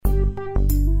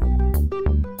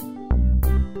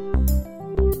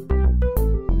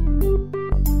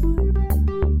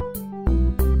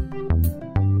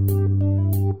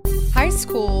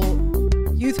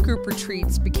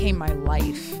retreats became my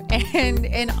life.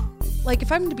 And like,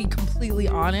 if I'm to be completely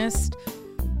honest,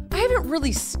 I haven't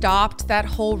really stopped that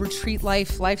whole retreat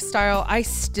lifestyle. I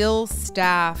still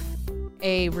staff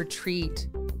a retreat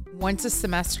once a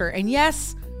semester. And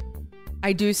yes,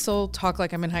 I do still talk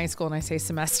like I'm in high school and I say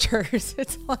semesters.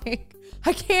 It's like,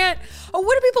 I can't,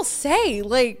 what do people say?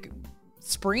 Like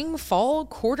spring, fall,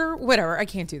 quarter, whatever. I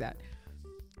can't do that.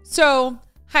 So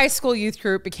high school youth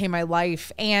group became my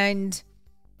life. And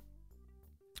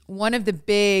one of the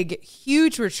big,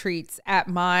 huge retreats at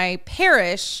my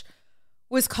parish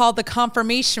was called the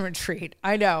Confirmation Retreat.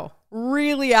 I know,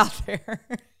 really out there.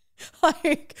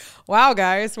 Like, wow,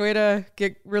 guys, way to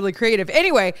get really creative.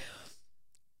 Anyway,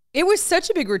 it was such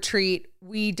a big retreat.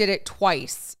 We did it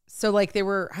twice. So like they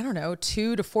were, I don't know,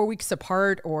 2 to 4 weeks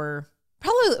apart, or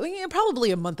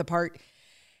probably a month apart.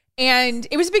 And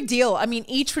it was a big deal. I mean,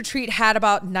 each retreat had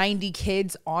about 90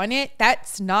 kids on it.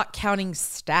 That's not counting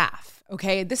staff.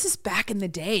 Okay. This is back in the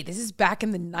day. This is back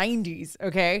in the 90s.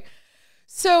 Okay.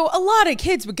 So a lot of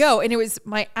kids would go, and it was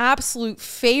my absolute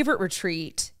favorite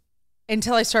retreat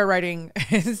until I started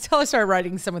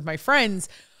writing some with my friends.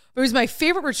 It was my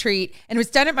favorite retreat, and it was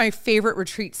done at my favorite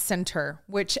retreat center,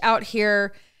 which out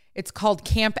here, it's called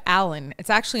Camp Allen. It's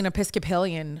actually an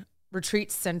Episcopalian retreat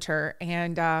center.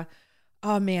 And,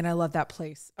 oh man, I love that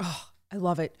place. Oh, I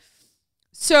love it.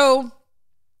 So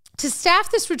to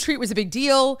staff this retreat was a big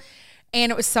deal,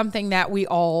 and it was something that we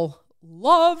all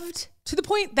loved, to the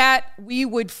point that we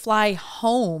would fly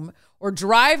home or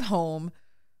drive home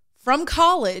from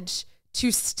college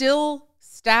to still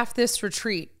staff this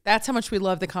retreat. That's how much we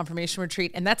love the Confirmation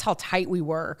Retreat. And that's how tight we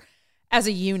were as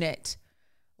a unit.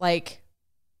 Like,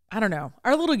 I don't know.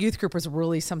 Our little youth group was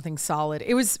really something solid.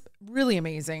 It was really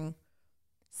amazing.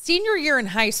 Senior year in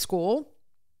high school,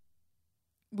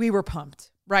 we were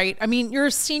pumped, right? I mean, you're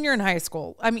a senior in high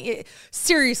school. I mean,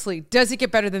 seriously, does it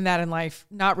get better than that in life?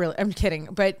 Not really. I'm kidding.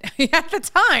 But at the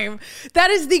time,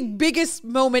 that is the biggest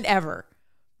moment ever.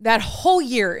 That whole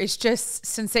year is just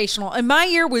sensational. And my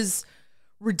year was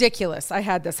ridiculous. I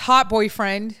had this hot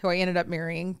boyfriend who I ended up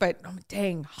marrying, but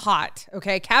dang, hot.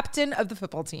 Okay. Captain of the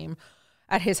football team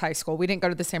at his high school. We didn't go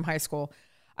to the same high school.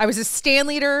 I was a stand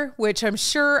leader, which I'm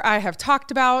sure I have talked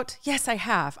about. Yes, I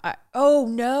have. Oh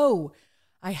no,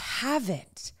 I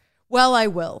haven't. Well, I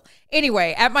will.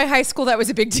 Anyway, at my high school, that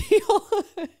was a big deal.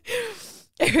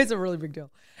 It was a really big deal.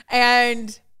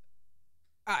 And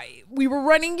we were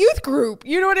running youth group.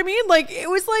 You know what I mean? Like, it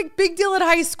was like big deal at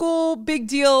high school, big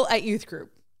deal at youth group.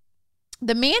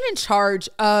 The man in charge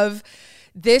of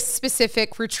this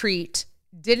specific retreat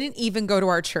didn't even go to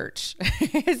our church.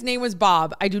 His name was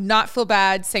Bob. I do not feel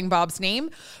bad saying Bob's name,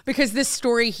 because this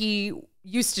story he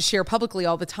used to share publicly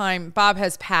all the time. Bob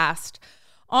has passed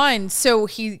on, so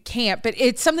he can't, but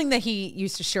it's something that he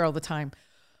used to share all the time.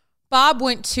 Bob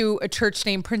went to a church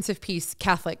named Prince of Peace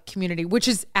Catholic Community, which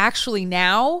is actually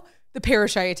now the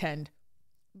parish I attend.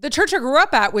 The church I grew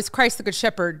up at was Christ the Good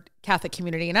Shepherd Catholic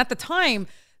Community. And at the time,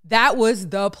 that was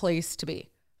the place to be.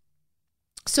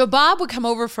 So Bob would come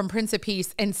over from Prince of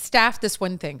Peace and staff this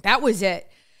one thing. That was it.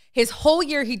 His whole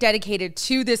year he dedicated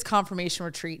to this confirmation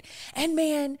retreat. And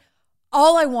man,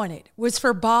 all I wanted was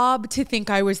for Bob to think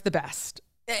I was the best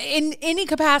in any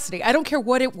capacity. I don't care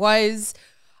what it was.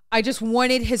 I just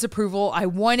wanted his approval. I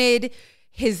wanted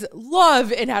his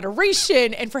love and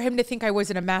adoration, and for him to think I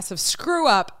wasn't a massive screw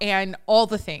up and all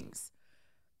the things.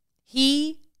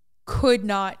 He could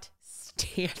not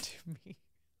stand me.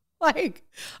 Like,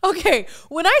 okay,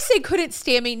 when I say couldn't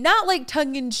stand me, not like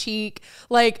tongue in cheek,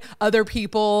 like other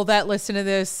people that listen to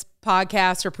this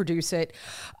podcast or produce it,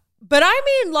 but I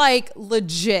mean like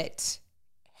legit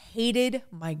hated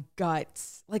my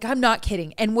guts. Like, I'm not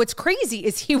kidding. And what's crazy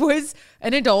is he was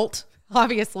an adult,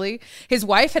 obviously. His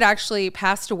wife had actually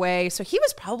passed away. So he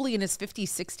was probably in his 50s,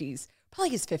 60s, probably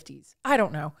his 50s. I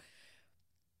don't know.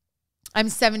 I'm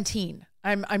 17.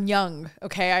 I'm young.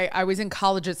 Okay. I was in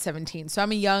college at 17. So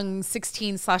I'm a young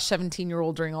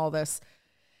 16/17-year-old during all this.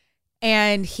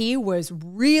 And he was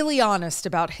really honest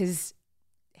about his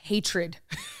hatred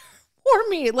for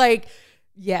me. Like,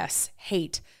 yes,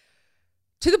 hate.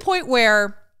 To the point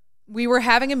where we were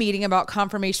having a meeting about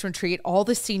confirmation retreat. All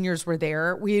the seniors were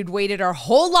there. We had waited our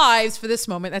whole lives for this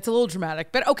moment. That's a little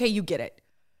dramatic, but okay, you get it.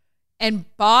 And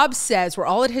Bob says, we're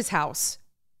all at his house.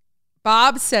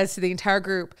 Bob says to the entire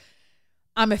group,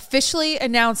 I'm officially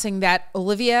announcing that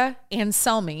Olivia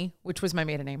Anselmi, which was my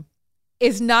maiden name,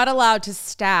 is not allowed to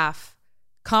staff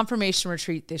confirmation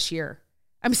retreat this year.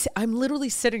 I'm literally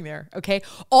sitting there, okay?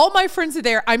 All my friends are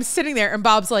there. I'm sitting there, and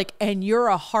Bob's like, and you're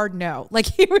a hard no. Like,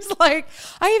 he was like,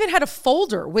 I even had a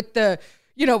folder with the,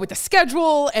 with the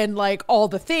schedule and like all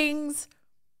the things.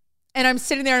 And I'm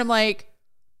sitting there and I'm like,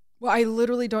 well, I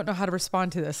literally don't know how to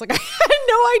respond to this. Like, I had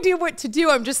no idea what to do.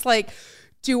 I'm just like,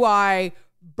 do I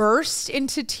burst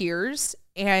into tears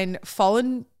and fall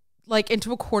into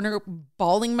a corner,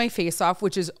 bawling my face off,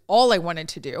 which is all I wanted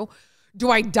to do? Do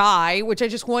I die, which I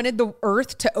just wanted the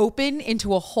earth to open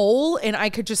into a hole and I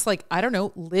could just like, I don't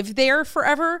know, live there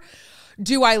forever?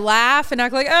 Do I laugh and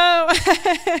act like,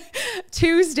 oh,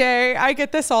 Tuesday, I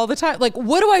get this all the time. Like,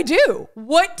 what do I do?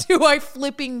 What do I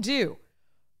flipping do?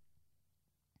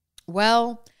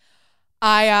 Well,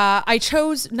 I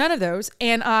chose none of those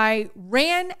and I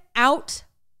ran out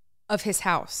of his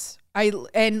house.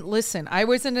 And listen, I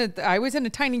wasn't a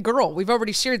tiny girl. We've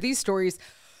already shared these stories.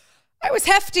 I was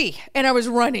hefty and I was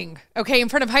running, okay, in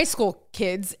front of high school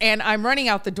kids, and I'm running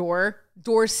out the door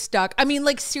stuck. I mean,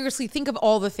 like, seriously, think of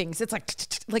all the things. It's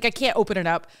like I can't open it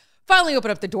up. Finally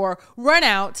open up the door, run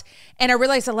out, and I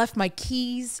realized I left my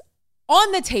keys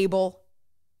on the table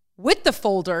with the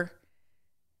folder,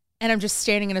 and I'm just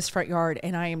standing in his front yard,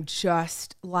 and I am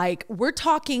just like, we're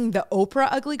talking the Oprah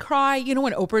ugly cry. You know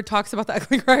when Oprah talks about the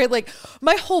ugly cry? Like,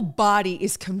 my whole body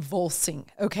is convulsing,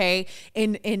 okay?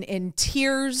 In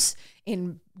tears,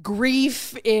 in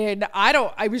grief,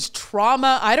 I was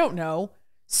trauma. I don't know.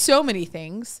 So many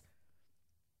things.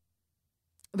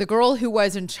 The girl who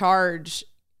was in charge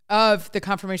of the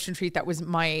confirmation retreat that was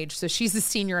my age, so she's a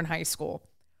senior in high school,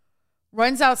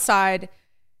 runs outside,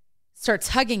 starts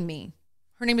hugging me.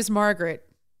 Her name is Margaret.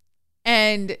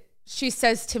 And she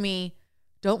says to me,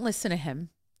 don't listen to him.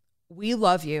 We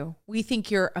love you. We think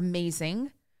you're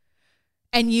amazing.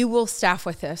 And you will staff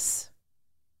with us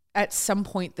at some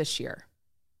point this year.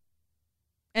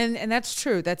 And that's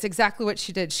true. That's exactly what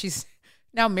she did. She's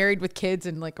now married with kids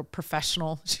and like a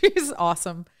professional. She's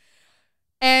awesome.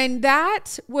 And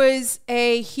that was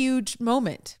a huge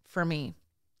moment for me.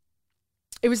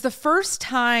 It was the first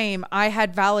time I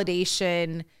had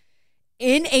validation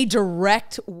in a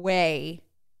direct way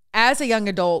as a young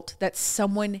adult that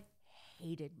someone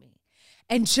hated me.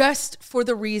 And just for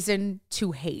the reason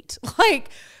to hate. Like,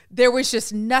 there was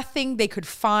just nothing they could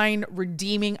find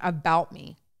redeeming about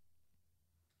me.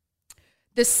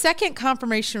 The second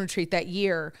confirmation retreat that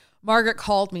year, Margaret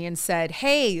called me and said,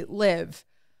 hey, Liv,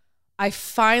 I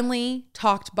finally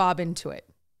talked Bob into it.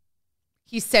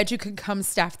 He said you could come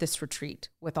staff this retreat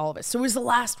with all of us. So it was the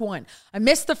last one. I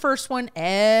missed the first one.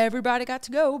 Everybody got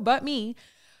to go but me.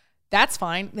 That's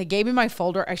fine. They gave me my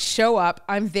folder. I show up.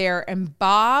 I'm there. And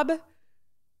Bob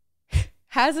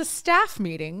has a staff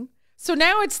meeting. So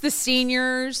now it's the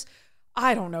seniors.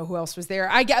 I don't know who else was there.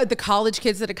 I get the college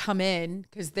kids that had come in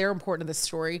because they're important to this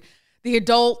story. The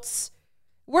adults.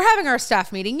 We're having our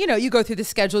staff meeting. You know, you go through the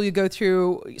schedule. You go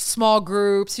through small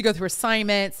groups. You go through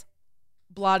assignments.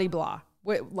 Blah-de-blah.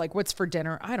 What's for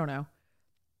dinner? I don't know.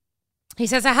 He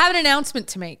says, I have an announcement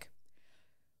to make.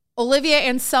 Olivia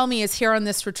Anselmi is here on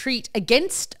this retreat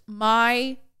against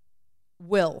my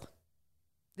will.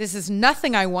 This is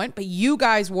nothing I want, but you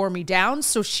guys wore me down,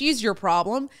 so she's your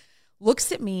problem.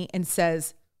 Looks at me and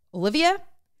says, Olivia,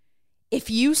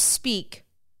 if you speak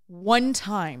one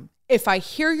time, if I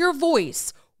hear your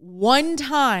voice one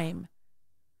time,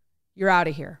 you're out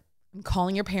of here. I'm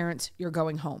calling your parents. You're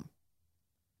going home.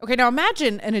 Okay, now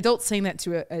imagine an adult saying that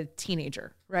to a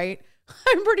teenager, right?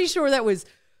 I'm pretty sure that was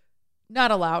not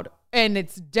allowed, and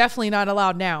it's definitely not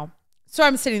allowed now. So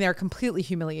I'm sitting there completely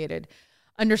humiliated,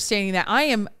 understanding that I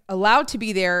am allowed to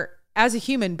be there as a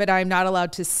human, but I'm not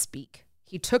allowed to speak.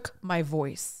 He took my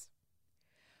voice.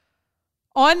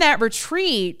 On that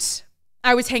retreat,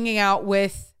 I was hanging out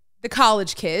with the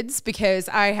college kids because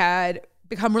I had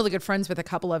become really good friends with a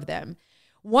couple of them.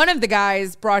 One of the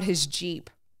guys brought his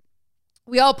Jeep.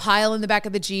 We all pile in the back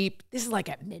of the Jeep. This is like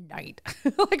at midnight,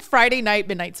 like Friday night,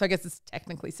 midnight. So I guess it's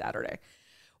technically Saturday.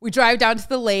 We drive down to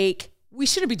the lake. We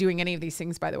shouldn't be doing any of these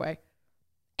things, by the way.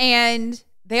 And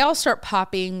they all start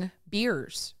popping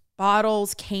beers,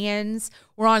 bottles, cans.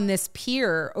 We're on this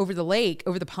pier over the lake,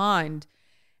 over the pond.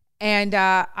 And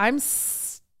I'm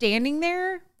standing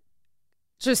there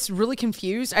just really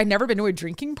confused. I'd never been to a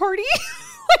drinking party.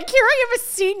 Like, here I am, a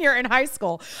senior in high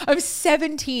school. I was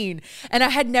 17 and I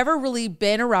had never really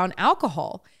been around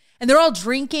alcohol. And they're all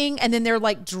drinking and then they're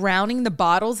like drowning the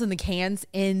bottles and the cans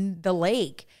in the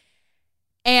lake.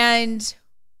 And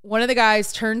one of the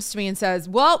guys turns to me and says,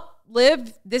 well,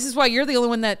 Liv, this is why you're the only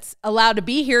one that's allowed to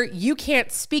be here. You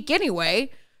can't speak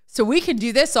anyway. So we can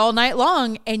do this all night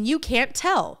long and you can't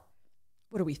tell.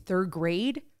 What are we, third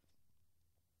grade?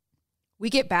 We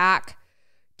get back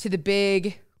to the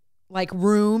big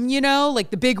room, like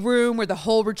the big room where the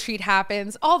whole retreat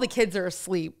happens. All the kids are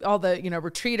asleep. All the,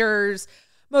 retreaters,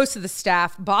 most of the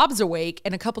staff. Bob's awake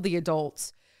and a couple of the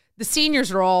adults. The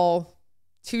seniors are all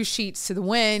 2 sheets to the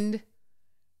wind.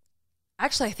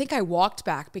 Actually, I think I walked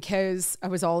back because I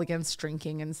was all against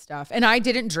drinking and stuff. And I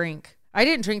didn't drink. I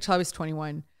didn't drink till I was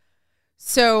 21.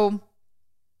 So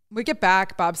we get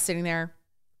back, Bob's sitting there,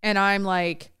 and I'm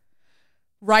like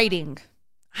writing.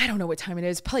 I don't know what time it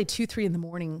is, probably 2, 3 in the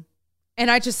morning. And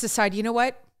I just decide, you know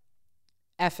what?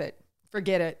 F it.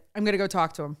 Forget it. I'm going to go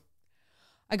talk to him.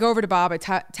 I go over to Bob. I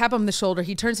tap him on the shoulder.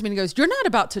 He turns to me and goes, "You're not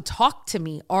about to talk to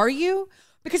me, are you?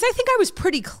 Because I think I was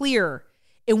pretty clear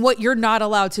in what you're not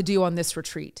allowed to do on this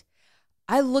retreat."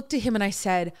 I looked at him and I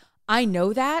said, "I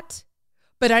know that,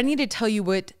 but I need to tell you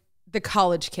what the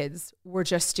college kids were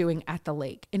just doing at the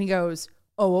lake." And he goes,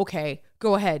 "Oh, okay.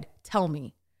 Go ahead. Tell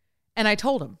me." And I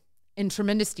told him in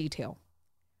tremendous detail.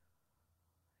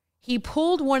 He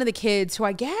pulled one of the kids who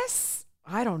I guess,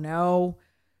 I don't know,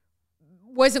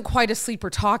 wasn't quite asleep or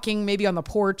talking, maybe on the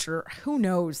porch, or who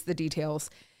knows the details.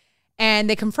 And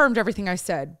they confirmed everything I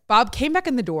said. Bob came back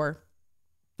in the door,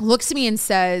 looks at me and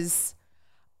says,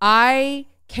 "I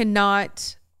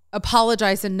cannot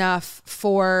apologize enough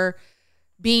for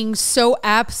being so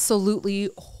absolutely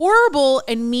horrible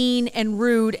and mean and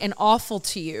rude and awful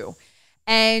to you.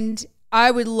 And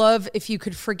I would love if you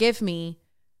could forgive me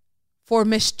for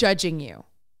misjudging you."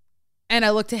 And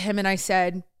I looked at him and I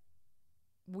said,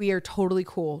 "We are totally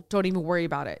cool. Don't even worry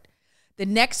about it." The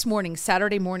next morning,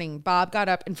 Saturday morning, Bob got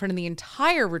up in front of the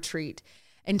entire retreat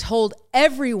and told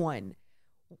everyone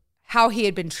how he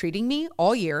had been treating me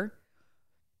all year,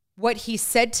 what he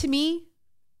said to me,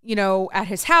 at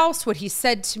his house, what he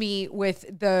said to me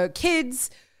with the kids,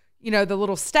 the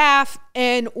little staff,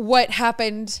 and what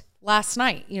happened last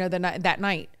night, that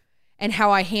night, and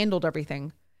how I handled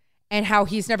everything, and how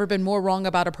he's never been more wrong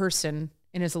about a person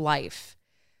in his life.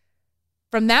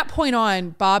 From that point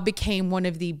on, Bob became one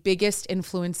of the biggest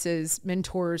influences,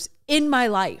 mentors in my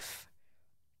life.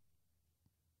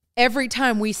 Every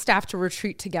time we staffed a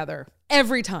retreat together,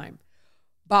 every time,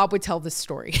 Bob would tell this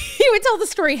story. He would tell the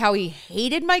story how he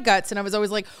hated my guts. And I was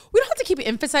always like, we don't have to keep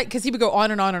emphasizing, because he would go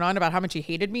on and on and on about how much he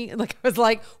hated me. Like, I was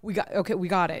like, we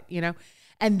got it,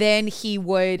 And then he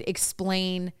would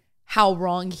explain how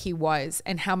wrong he was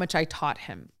and how much I taught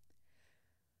him.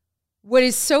 What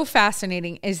is so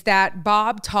fascinating is that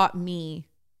Bob taught me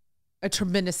a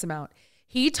tremendous amount.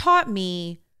 He taught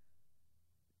me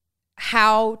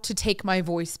how to take my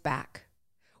voice back.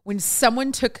 When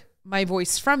someone took my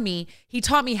voice from me, he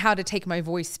taught me how to take my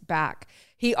voice back.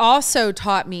 He also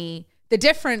taught me the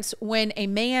difference when a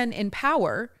man in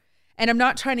power, and I'm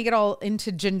not trying to get all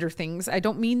into gender things. I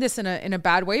don't mean this in a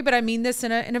bad way, but I mean this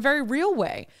in a very real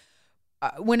way.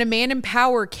 When a man in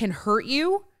power can hurt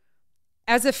you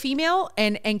as a female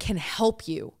and can help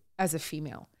you as a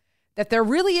female, that there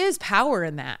really is power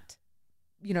in that,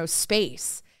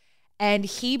 space. And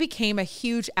he became a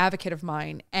huge advocate of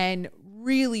mine and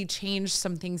really changed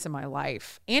some things in my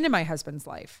life and in my husband's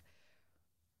life.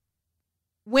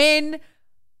 When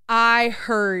I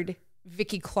heard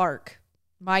Vicki Clark,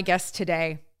 my guest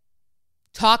today,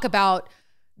 talk about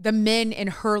the men in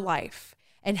her life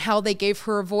and how they gave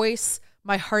her a voice,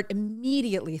 my heart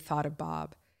immediately thought of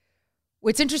Bob.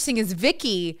 What's interesting is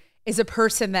Vicki is a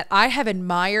person that I have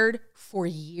admired for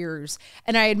years.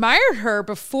 And I admired her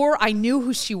before I knew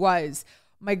who she was.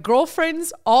 My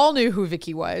girlfriends all knew who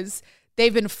Vicki was.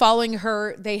 They've been following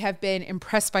her. They have been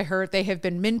impressed by her. They have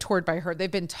been mentored by her.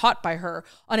 They've been taught by her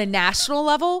on a national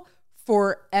level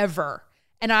forever.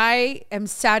 And I am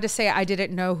sad to say I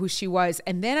didn't know who she was.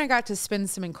 And then I got to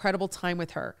spend some incredible time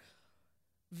with her.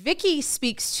 Vicki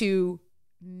speaks to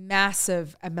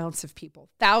massive amounts of people,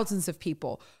 thousands of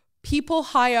people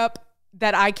high up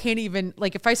that I can't even,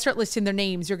 like, if I start listing their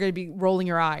names, you're going to be rolling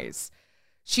your eyes.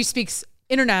 She speaks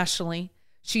internationally.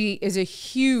 She is a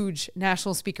huge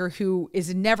national speaker who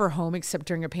is never home except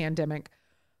during a pandemic.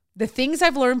 The things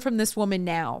I've learned from this woman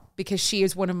now, because she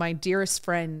is one of my dearest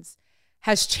friends,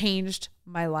 has changed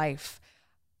my life.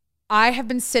 I have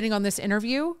been sitting on this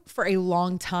interview for a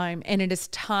long time, and it is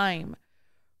time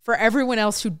for everyone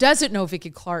else who doesn't know Vicki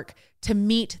Clark to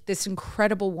meet this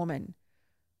incredible woman.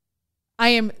 I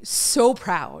am so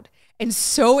proud and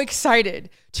so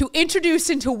excited to introduce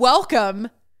and to welcome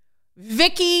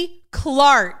Vicki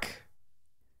Clark.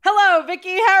 Hello,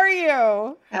 Vicki. How are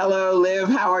you? Hello, Liv.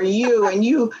 How are you? And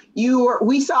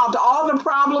we solved all the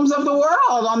problems of the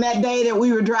world on that day that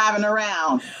we were driving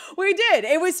around. We did.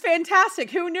 It was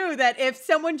fantastic. Who knew that if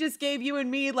someone just gave you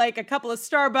and me like a couple of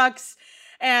Starbucks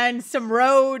and some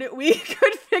road, we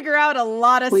could figure out a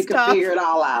lot of stuff. We could figure it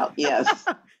all out, yes.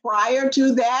 Prior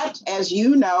to that, as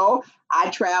you know,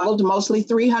 I traveled mostly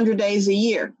 300 days a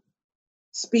year,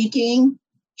 speaking,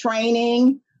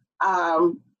 training,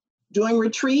 doing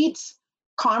retreats,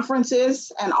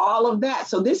 conferences, and all of that.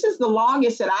 So this is the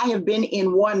longest that I have been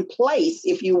in one place,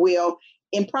 if you will,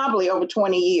 in probably over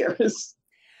 20 years.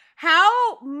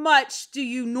 How much do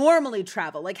you normally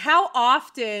travel? Like how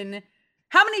often,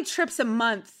 how many trips a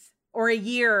month or a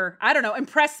year? I don't know.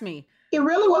 Impress me. It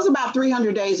really was about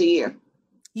 300 days a year.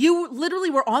 You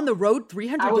literally were on the road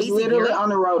 300 days a year? I was literally on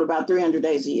the road about 300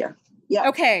 days a year. Yeah.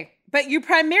 Okay. But you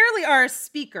primarily are a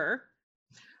speaker.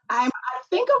 I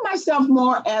think of myself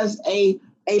more as a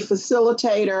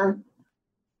facilitator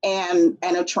and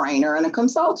a trainer and a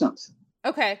consultant.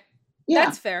 Okay. Yeah.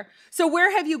 That's fair. So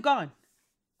where have you gone?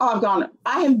 Oh,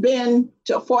 I have been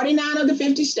to 49 of the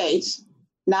 50 states,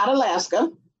 not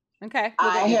Alaska. Okay.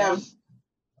 I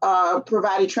have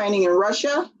provided training in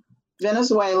Russia,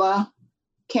 Venezuela,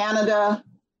 Canada,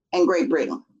 and Great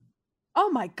Britain. Oh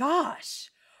my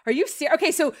gosh. Are you serious?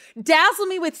 Okay, so dazzle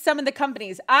me with some of the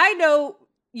companies. I know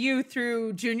you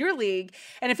through Junior League.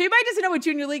 And if anybody doesn't know what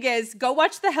Junior League is, go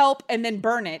watch The Help and then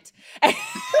burn it.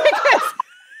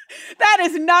 That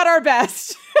is not our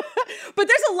best. But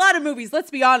there's a lot of movies,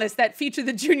 let's be honest, that feature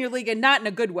the Junior League and not in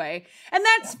a good way. And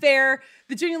that's fair.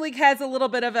 The Junior League has a little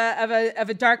bit of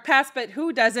a dark past, but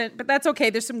who doesn't? But that's okay.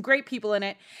 There's some great people in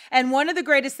it. And one of the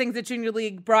greatest things that Junior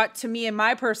League brought to me in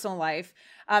my personal life,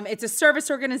 it's a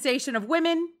service organization of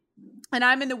women. And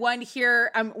I'm in the one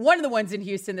here. I'm one of the ones in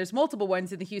Houston. There's multiple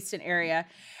ones in the Houston area.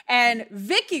 And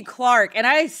Vicki Clark, and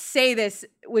I say this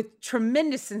with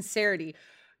tremendous sincerity,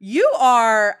 you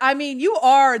are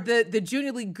the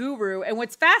Junior League guru. And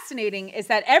what's fascinating is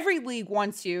that every league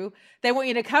wants you. They want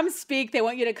you to come speak. They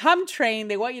want you to come train.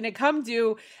 They want you to come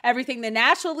do everything. The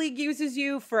National League uses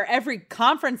you for every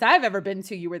conference I've ever been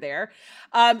to. You were there.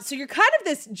 So you're kind of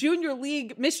this Junior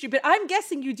League mystery, but I'm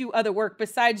guessing you do other work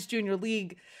besides Junior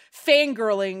League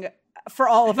fangirling for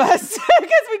all of us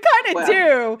because we kind of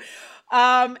do.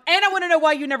 And I want to know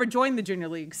why you never joined the Junior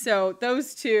League. So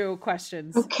those two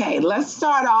questions. Okay, let's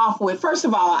start off with, first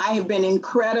of all, I have been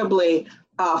incredibly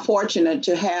fortunate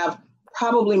to have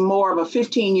probably more of a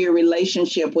 15-year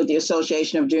relationship with the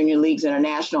Association of Junior Leagues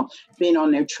International, been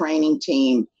on their training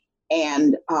team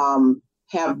and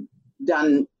have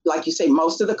done, like you say,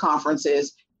 most of the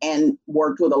conferences and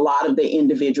worked with a lot of the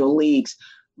individual leagues.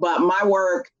 But my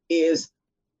work is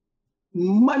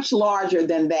much larger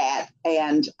than that.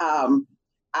 And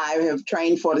I have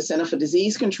trained for the Center for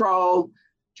Disease Control,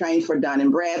 trained for Dun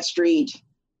 & Bradstreet,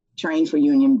 trained for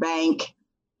Union Bank,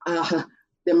 the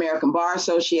American Bar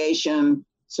Association,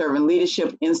 Servant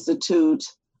Leadership Institute.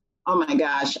 Oh my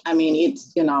gosh. I mean,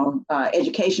 it's,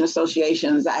 education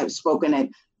associations. I've spoken at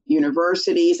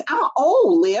universities. I'm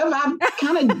old, Liv. I've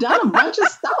kind of done a bunch of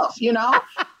stuff,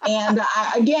 and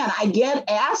I get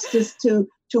asked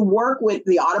to work with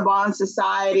the Audubon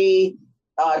Society,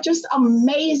 just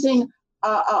amazing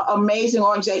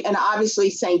organization. And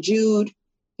obviously St. Jude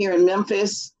here in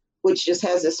Memphis, which just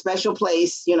has a special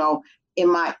place, in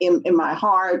my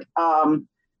heart. And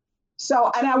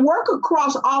I work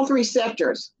across all three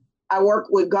sectors. I work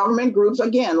with government groups,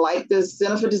 again, like the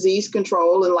Center for Disease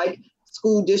Control and like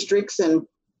school districts, and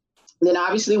then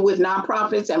obviously with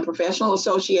nonprofits and professional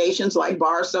associations like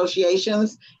bar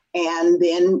associations, and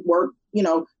then work,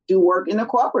 do work in the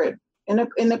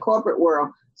corporate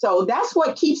world. So that's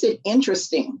what keeps it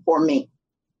interesting for me.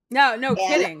 No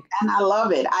kidding. And I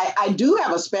love it. I do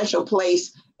have a special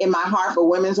place in my heart for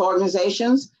women's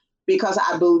organizations because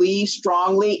I believe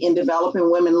strongly in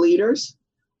developing women leaders.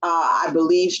 I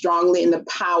believe strongly in the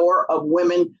power of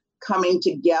women coming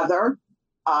together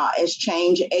as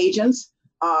change agents.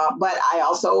 But I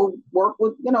also work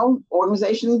with,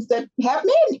 organizations that have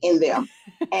men in them.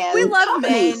 And we love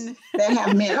men that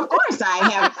have men. Of course, I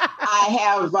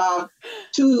have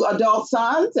 2 adult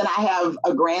sons and I have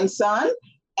a grandson,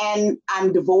 and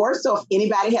I'm divorced. So if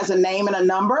anybody has a name and a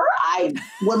number, I'm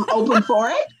open for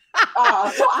it. So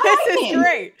I this like is men.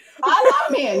 Great. I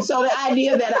love men. So the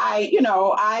idea that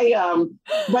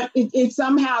but it's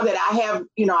somehow that I have,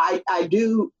 I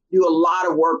do a lot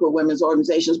of work with women's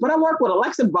organizations, but I work with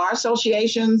elected bar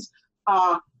associations,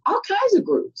 all kinds of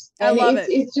groups. And I love it.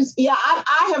 It's just,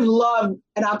 I have loved,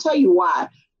 and I'll tell you why,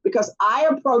 because I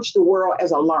approach the world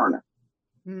as a learner.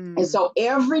 And so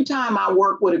every time I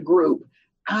work with a group,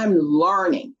 I'm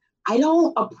learning. I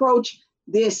don't approach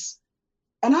this,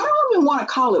 and I don't even want to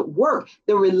call it work,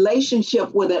 the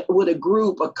relationship with a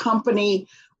group, a company,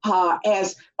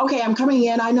 as, okay, I'm coming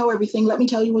in, I know everything, let me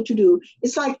tell you what you do.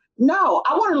 It's like, no,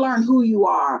 I want to learn who you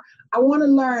are. I want to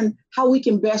learn how we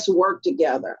can best work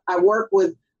together. I work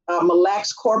with Mille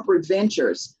Lacs Corporate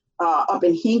Ventures up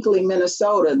in Hinckley,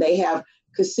 Minnesota. They have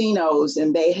casinos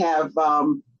and they have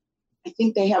I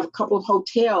think they have a couple of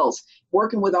hotels,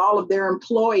 working with all of their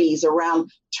employees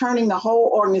around turning the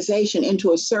whole organization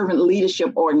into a servant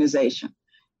leadership organization.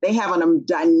 They have a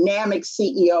dynamic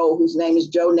CEO whose name is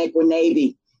Joe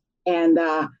Nekwanabe, and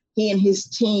he and his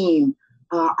team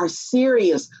are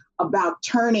serious about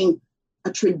turning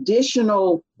a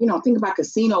traditional, think about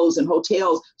casinos and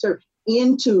hotels, sort of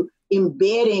into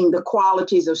embedding the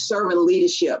qualities of servant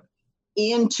leadership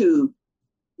into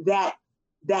that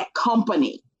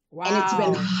company. Wow. And it's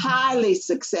been highly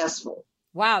successful.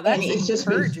 Wow, that's and it's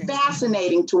encouraging. Just been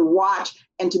fascinating to watch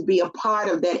and to be a part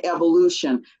of that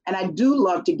evolution. And I do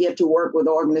love to get to work with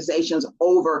organizations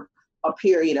over a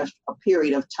period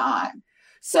of time.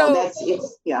 So that's it.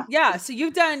 Yeah. Yeah. So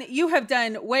you have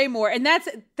done way more. And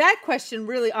that question,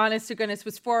 really, honest to goodness,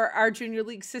 was for our Junior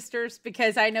League sisters,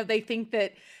 because I know they think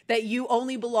that you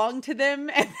only belong to them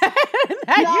and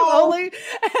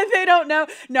and they don't know.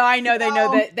 No, I know they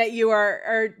know that you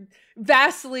are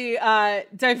vastly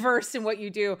diverse in what you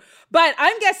do. But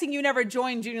I'm guessing you never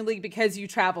joined Junior League because you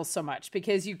travel so much,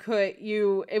 because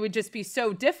it would just be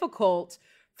so difficult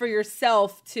for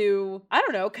yourself to, I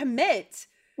don't know, commit.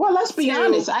 Well, let's be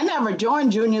honest. I never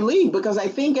joined Junior League because I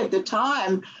think at the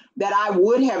time that I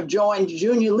would have joined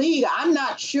Junior League, I'm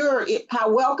not sure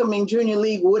how welcoming Junior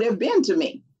League would have been to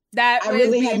me. I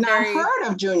really had not heard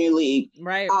of Junior League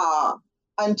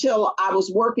until I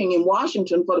was working in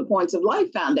Washington for the Points of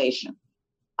Light Foundation.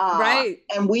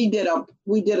 And we did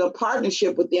a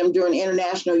partnership with them during the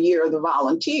International Year of the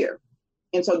Volunteer.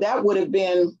 And so that would have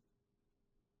been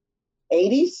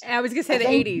 80s. I was going to say the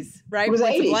 80s, right? It was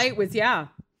Points 80s. of Light was, yeah.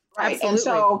 Right. Absolutely. And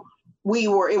so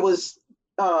it was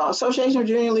Association of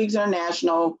Junior Leagues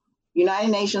International,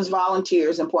 United Nations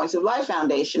Volunteers, and Points of Light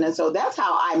Foundation. And so that's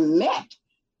how I met,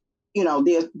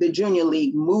 the Junior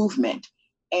League movement.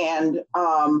 And,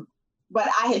 but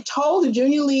I had told the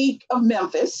Junior League of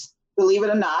Memphis, believe it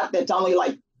or not, that's only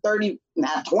like 20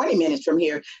 minutes from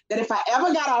here, that if I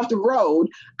ever got off the road,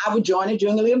 I would join the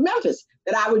Junior League of Memphis,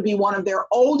 that I would be one of their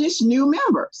oldest new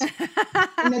members,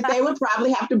 and that they would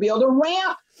probably have to build a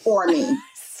ramp for me.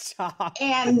 Stop.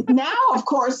 And now, of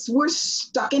course, we're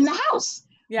stuck in the house.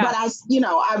 Yeah. But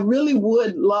I really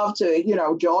would love to,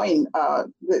 join,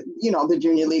 the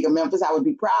Junior League of Memphis. I would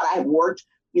be proud. I have worked,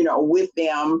 with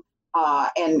them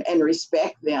and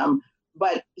respect them.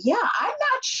 But yeah, I'm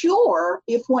not sure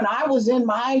if when I was and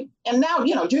now,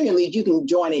 Junior League, you can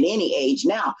join at any age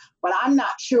now, but I'm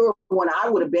not sure when I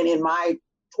would have been in my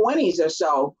 20s or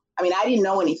so. I mean, I didn't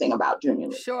know anything about Junior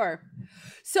League. Sure.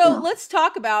 So let's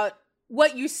talk about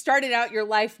what you started out your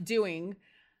life doing.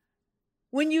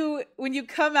 When you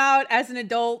come out as an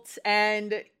adult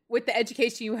and with the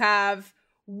education you have,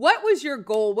 what was your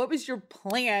goal? What was your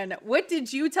plan? What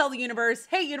did you tell the universe?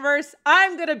 Hey, universe,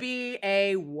 I'm going to be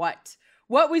a what?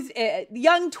 What was it?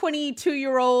 Young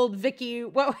 22-year-old Vicki?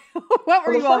 What were you all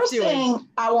doing? The first thing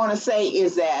I want to say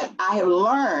is that I have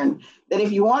learned that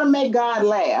if you want to make God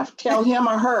laugh, tell him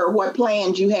or her what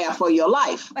plans you have for your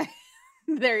life.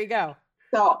 There you go.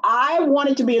 So I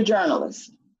wanted to be a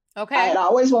journalist. Okay. I had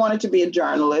always wanted to be a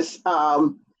journalist,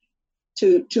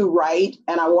 to write,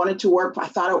 and I wanted to work. I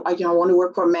thought I wanted to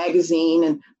work for a magazine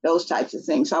and those types of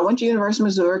things. So I went to University of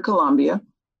Missouri, Columbia,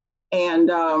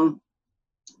 and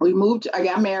I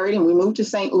got married and we moved to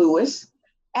St. Louis.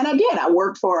 And I did. I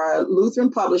worked for a Lutheran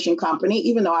publishing company,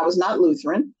 even though I was not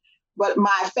Lutheran. But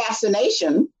my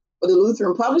fascination for the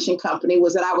Lutheran publishing company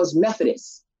was that I was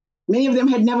Methodist. Many of them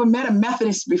had never met a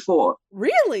Methodist before.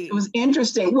 Really? It was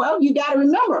interesting. Well, you got to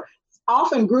remember,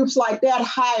 often groups like that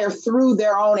hire through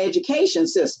their own education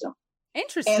system.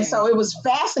 Interesting. And so it was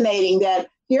fascinating that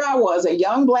here I was, a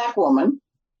young Black woman.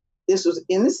 This was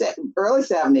in the early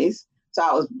 70s. So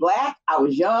I was Black, I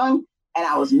was young, and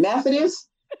I was Methodist.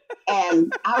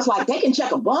 And I was like, they can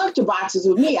check a bunch of boxes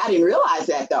with me. I didn't realize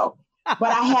that, though. But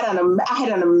I had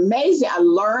an amazing, I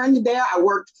learned there. I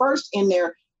worked first in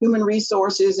their human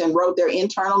resources and wrote their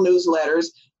internal newsletters.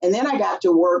 And then I got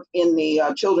to work in the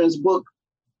children's book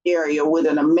area with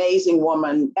an amazing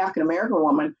woman, African-American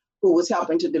woman, who was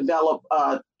helping to develop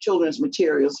children's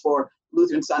materials for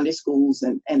Lutheran Sunday schools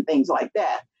and things like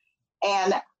that.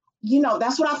 And,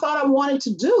 that's what I thought I wanted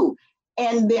to do.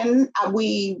 And then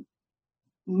we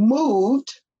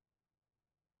moved.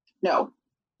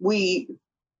 We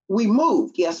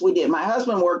moved. Yes, we did. My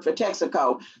husband worked for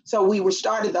Texaco. So we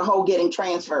started the whole getting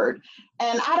transferred.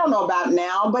 And I don't know about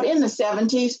now, but in the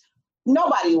 70s,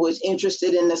 nobody was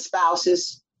interested in the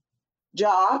spouse's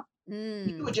job.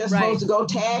 You were just supposed to go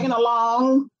tagging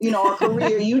along, a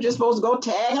career. You were just supposed to go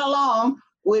tagging along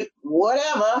with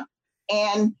whatever,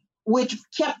 and which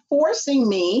kept forcing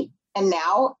me. And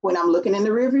now when I'm looking in the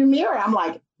rearview mirror, I'm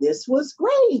like, this was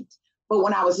great. But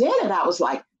when I was in it, I was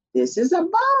like, this is a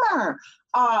bummer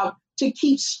to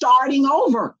keep starting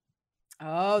over.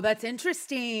 Oh, that's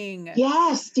interesting.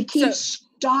 Yes, to keep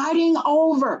starting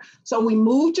over. So we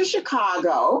moved to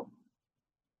Chicago,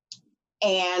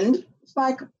 and it's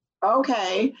like,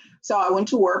 okay. So I went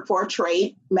to work for a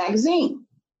trade magazine,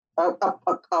 a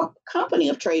company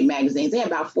of trade magazines. They had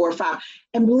about 4 or 5.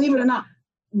 And believe it or not,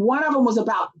 one of them was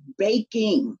about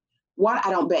baking.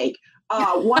 I don't bake.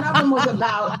 One of them was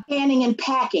about canning and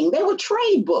packing. They were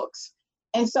trade books.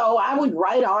 And so I would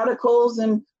write articles,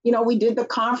 and, we did the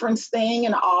conference thing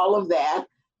and all of that.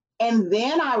 And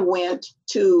then I went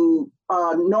to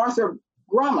Northrop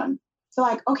Grumman. So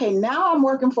like, okay, now I'm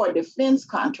working for a defense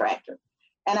contractor.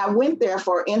 And I went there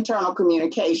for internal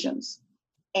communications.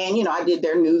 And, I did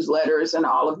their newsletters and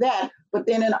all of that. But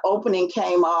then an opening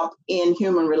came up in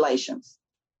human relations,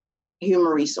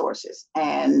 human resources.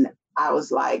 And I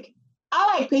was like,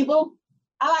 I like people.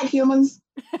 I like humans.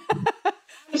 I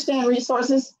understand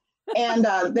resources. And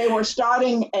they were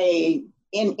starting an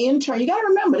intern. You got to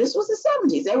remember, this was the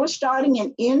 70s. They were starting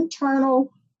an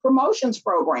internal promotions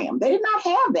program. They did not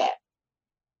have that.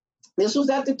 This was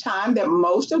at the time that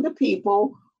most of the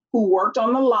people who worked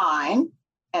on the line,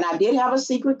 and I did have a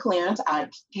secret clearance. I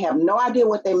have no idea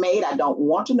what they made. I don't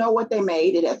want to know what they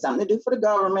made. It had something to do for the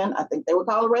government. I think they were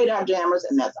called radar jammers,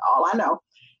 and that's all I know.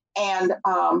 And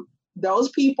those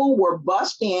people were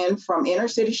bussed in from inner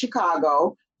city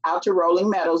Chicago out to Rolling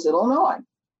Meadows, Illinois,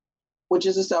 which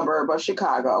is a suburb of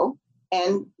Chicago.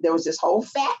 And there was this whole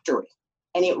factory,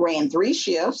 and it ran 3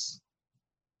 shifts.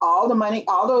 All the money,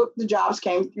 all the jobs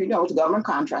came through, the government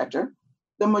contractor.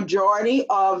 The majority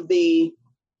of the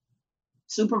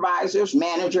supervisors,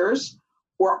 managers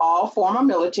were all former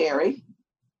military,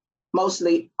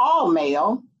 mostly all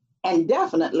male, and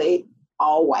definitely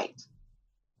all white.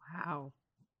 Wow.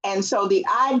 And so the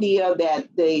idea that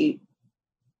the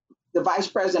vice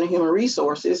president of human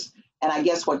resources, and I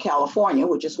guess what California,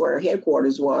 which is where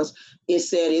headquarters was,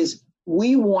 is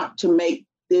we want to make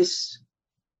this,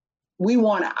 we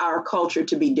want our culture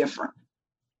to be different.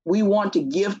 We want to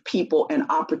give people an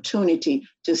opportunity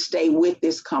to stay with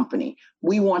this company.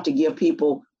 We want to give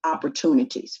people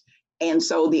opportunities. And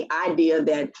so the idea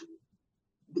that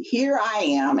here I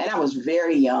am, and I was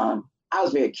very young. I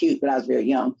was very cute, but I was very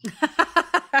young.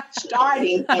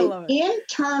 Starting an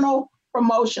internal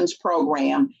promotions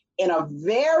program in a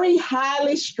very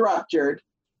highly structured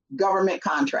government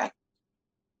contract.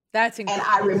 That's incredible.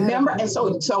 And I remember, and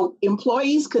so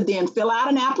employees could then fill out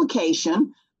an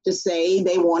application to say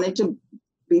they wanted to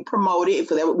be promoted.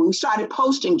 We started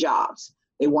posting jobs.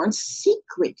 They weren't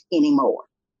secret anymore.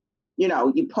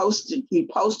 You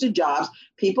posted jobs,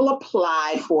 people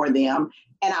applied for them.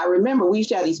 And I remember we used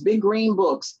to have these big green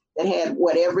books that had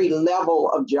every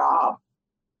level of job.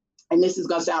 And this is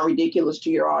going to sound ridiculous to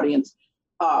your audience.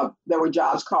 There were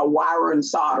jobs called wire and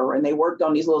solder, and they worked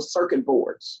on these little circuit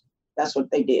boards. That's what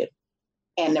they did.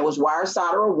 And there was wire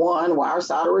solderer 1, wire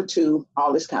solderer 2,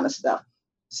 all this kind of stuff.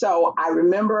 So I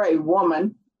remember a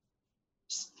woman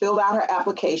filled out her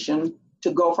application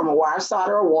to go from a wire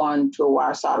solderer 1 to a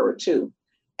wire solderer 2.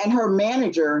 And her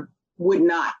manager would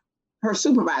not, her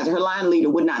supervisor, her line leader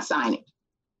would not sign it.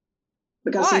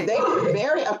 Because see, they were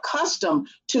very accustomed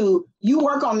to, you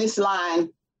work on this line,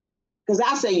 because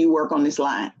I say you work on this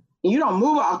line, and you don't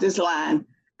move off this line.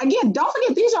 Again, don't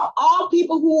forget, these are all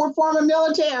people who were former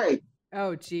military.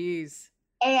 Oh, geez.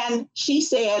 And she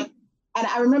said, and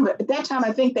I remember at that time,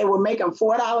 I think they were making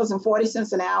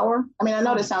 $4.40 an hour. I mean, I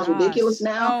know that sounds ridiculous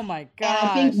now. Oh my gosh. And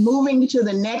I think moving to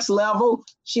the next level,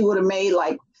 she would have made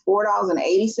like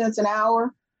 $4.80 an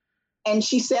hour. And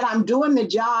she said, I'm doing the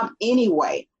job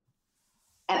anyway.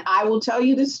 And I will tell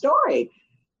you this story.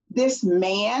 This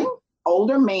man,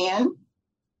 older man,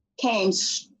 came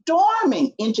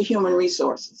storming into human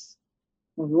resources,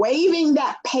 waving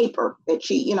that paper that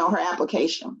she, her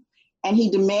application. And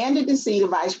he demanded to see the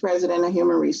vice president of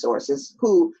human resources,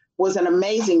 who was an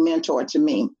amazing mentor to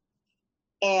me.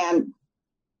 And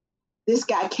this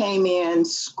guy came in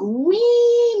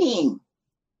screaming,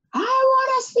 I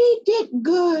want to see Dick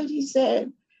Good, he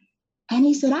said. And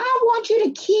he said, I want you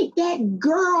to keep that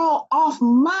girl off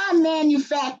my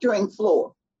manufacturing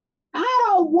floor. I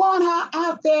don't want her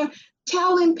out there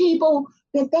telling people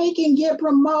that they can get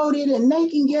promoted and they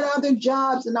can get other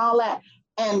jobs and all that.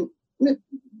 And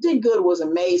Dick Good was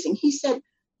amazing. He said,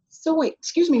 so wait,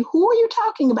 excuse me, who are you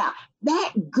talking about?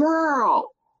 That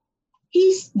girl.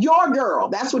 He's your girl.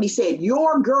 That's what he said,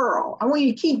 your girl. I want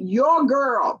you to keep your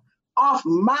girl off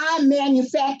my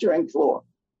manufacturing floor.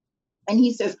 And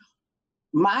he says,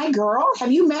 my girl,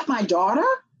 have you met my daughter?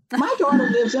 My daughter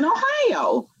lives in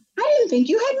Ohio. I didn't think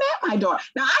you had met my daughter.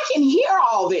 Now I can hear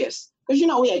all this because,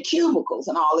 we had cubicles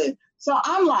and all this. So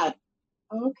I'm like,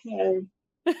 okay.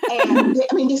 And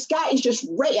this guy is just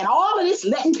and all of this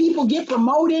letting people get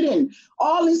promoted and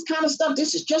all this kind of stuff.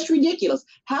 This is just ridiculous.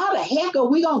 How the heck are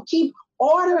we going to keep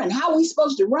order and how are we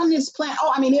supposed to run this plant?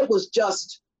 It was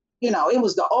just, it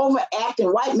was the overacting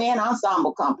white man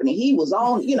ensemble company. He was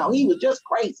on, he was just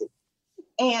crazy.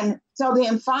 And so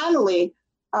then finally,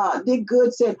 Dick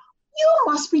Good said, you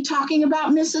must be talking about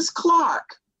Mrs.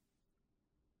 Clark.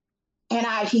 And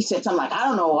he said something like, I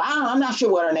don't know, I'm not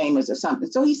sure what her name is or something.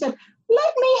 So he said,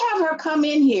 let me have her come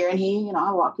in here. And he,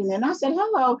 I walked in there and I said,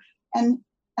 hello. And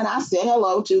I said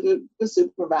hello to the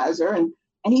supervisor. And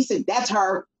he said, that's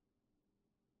her.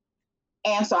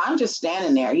 And so I'm just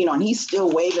standing there, and he's still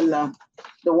waving the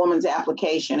woman's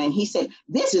application. And he said,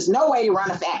 this is no way to run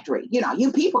a factory.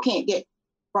 You people can't get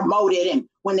promoted and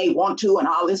when they want to and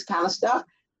all this kind of stuff.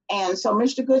 And so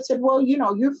Mr. Good said, well,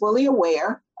 you're fully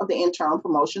aware of the internal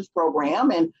promotions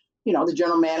program. And, the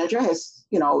general manager has,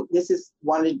 this is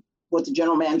what the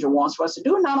general manager wants for us to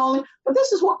do. Not only, but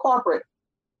this is what corporate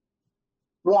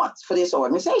wants for this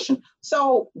organization.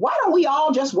 So why don't we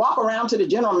all just walk around to the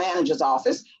general manager's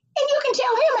office and you can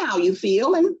tell him how you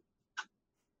feel. And,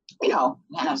 and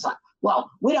I was like, well,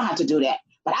 we don't have to do that.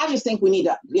 But I just think we need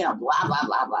to, blah, blah,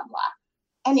 blah, blah, blah.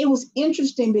 And it was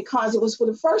interesting because it was for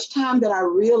the first time that I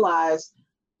realized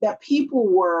that people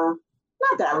were,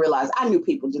 not that I realized, I knew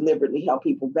people deliberately held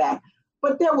people back,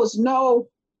 but there was no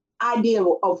idea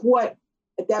of what,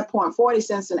 at that point, 40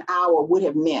 cents an hour would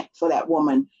have meant for that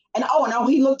woman. And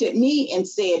he looked at me and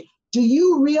said, do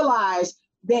you realize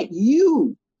that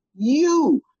you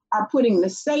are putting the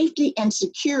safety and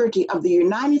security of the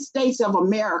United States of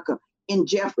America in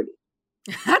jeopardy?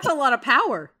 That's a lot of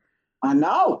power. I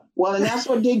know. Well, and that's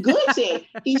what Dick Good said.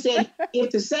 He said, if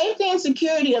the safety and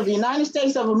security of the United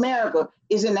States of America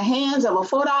is in the hands of a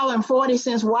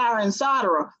 $4.40 wire and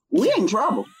solderer, we're in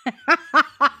trouble.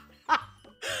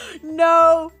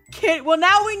 No kid. Well,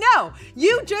 now we know.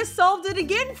 You just solved it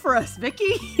again for us,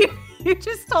 Vicki. You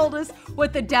just told us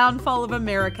what the downfall of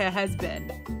America has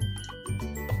been.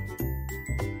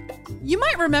 You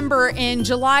might remember in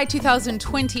July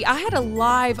 2020, I had a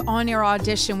live on-air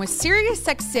audition with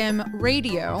SiriusXM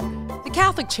Radio, the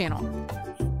Catholic channel.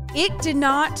 It did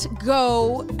not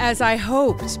go as I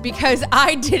hoped because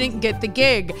I didn't get the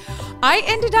gig. I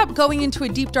ended up going into a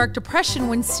deep, dark depression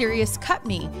when Sirius cut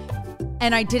me,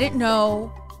 and I didn't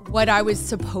know what I was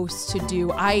supposed to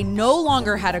do. I no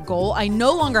longer had a goal. I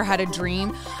no longer had a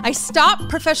dream. I stopped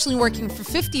professionally working for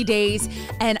 50 days,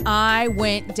 and I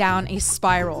went down a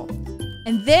spiral.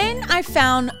 And then I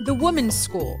found The Woman's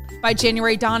School by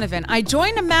January Donovan. I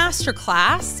joined a master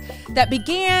class that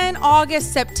began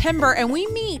August, September, and we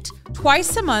meet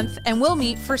twice a month and we'll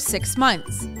meet for 6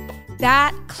 months.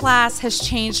 That class has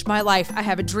changed my life. I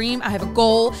have a dream. I have a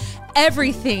goal.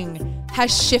 Everything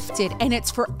has shifted, and it's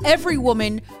for every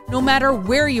woman, no matter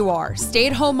where you are,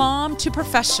 stay-at-home mom to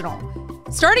professional.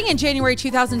 Starting in January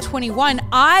 2021,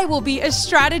 I will be a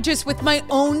strategist with my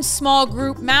own small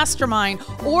group mastermind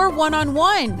or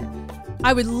one-on-one.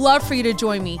 I would love for you to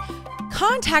join me.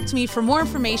 Contact me for more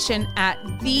information at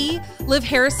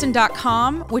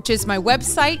thelivharrison.com, which is my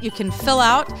website. You can fill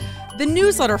out the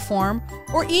newsletter form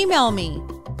or email me,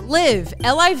 Liv,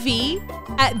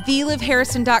 at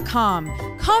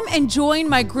thelivharrison.com. Come and join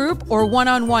my group or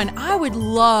one-on-one. I would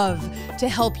love to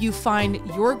help you find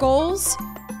your goals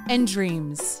and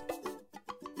dreams.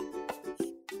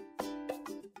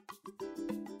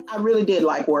 I really did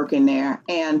like working there.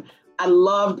 And I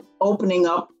loved opening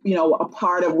up, a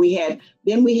part of, we had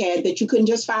that you couldn't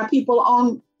just fire people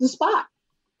on the spot.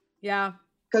 Yeah.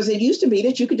 Because it used to be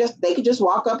that they could just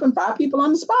walk up and fire people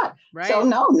on the spot. Right. So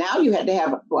no, now you had to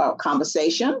have a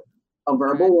conversation, a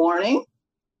verbal warning,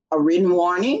 a written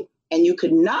warning, and you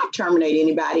could not terminate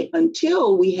anybody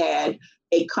until we had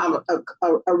a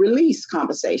release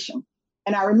conversation.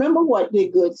 And I remember what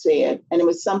Dick Good said, and it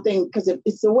was something, because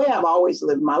it's the way I've always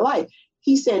lived my life.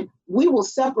 He said, we will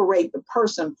separate the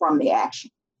person from the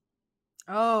action.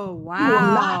 Oh, wow. We will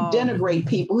not denigrate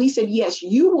people. He said, yes,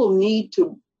 you will need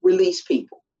to release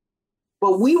people,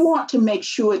 but we want to make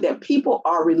sure that people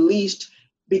are released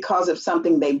because of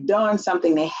something they've done,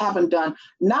 something they haven't done,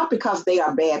 not because they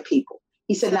are bad people.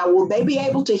 He said, now, will they be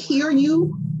able to hear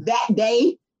you that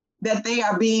day that they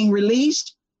are being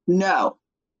released? No,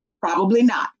 probably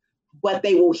not, but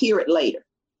they will hear it later,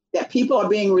 that people are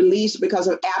being released because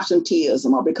of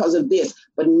absenteeism or because of this,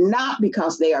 but not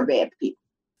because they are bad people.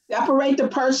 Separate the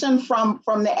person from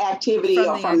the activity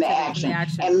or from the action,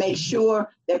 and make sure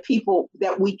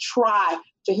that we try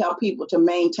to help people to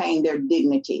maintain their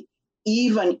dignity.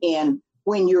 even in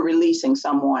when you're releasing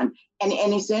someone. And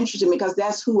it's interesting because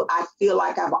that's who I feel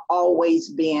like I've always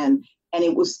been. And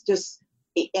it was just,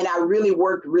 and I really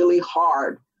worked really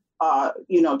hard,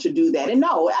 to do that. And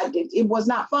no, it was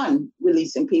not fun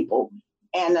releasing people.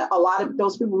 And a lot of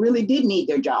those people really did need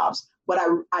their jobs. But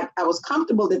I was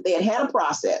comfortable that they had a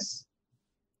process,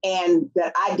 and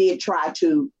that I did try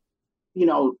to,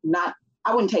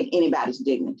 I wouldn't take anybody's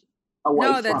dignity away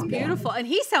from them. No, that's beautiful. And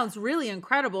he sounds really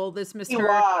incredible, this Mr.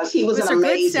 He was Mr. an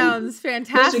amazing. Good sounds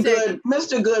fantastic.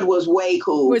 Mr. Good was way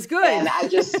cool. Was good. And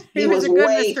he was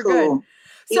way Mr. cool. Good.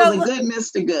 He was a good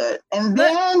Mr. Good. And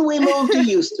then we moved to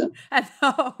Houston.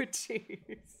 Oh,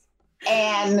 jeez.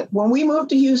 And when we moved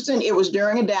to Houston, it was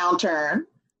during a downturn.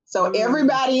 So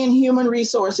everybody in human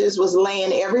resources was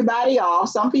laying everybody off.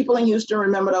 Some people in Houston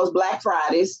remember those Black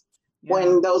Fridays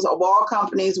when those oil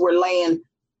companies were laying,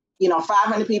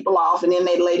 500 people off, and then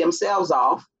they'd lay themselves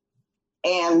off.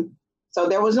 And so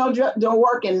there was no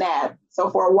work in that. So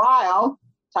for a while,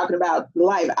 talking about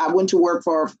life, I went to work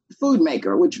for a food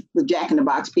maker, which was Jack in the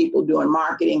Box people doing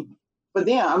marketing for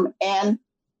them. And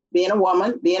being a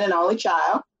woman, being an only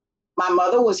child, my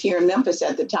mother was here in Memphis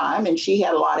at the time, and she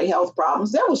had a lot of health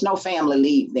problems. There was no family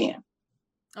leave then.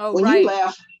 Oh,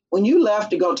 When you left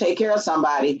to go take care of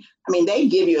somebody, they'd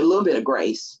give you a little bit of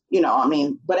grace,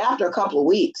 but after a couple of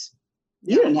weeks,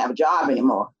 you didn't have a job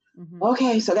anymore. Mm-hmm.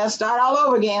 Okay, so got to start all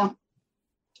over again.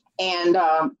 And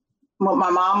my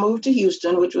mom moved to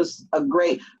Houston, which was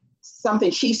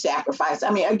something she sacrificed.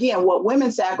 Again, what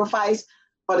women sacrifice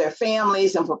for their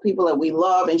families and for people that we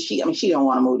love. And she didn't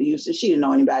want to move to Houston. She didn't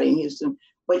know anybody in Houston,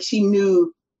 but she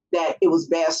knew that it was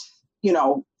best,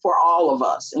 for all of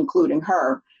us, including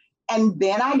her. And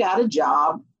then I got a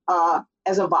job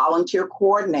as a volunteer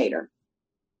coordinator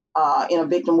in a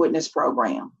victim witness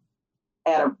program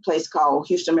at a place called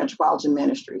Houston Metropolitan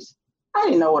Ministries. I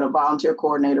didn't know what a volunteer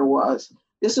coordinator was.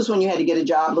 This was when you had to get a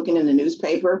job looking in the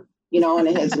newspaper, and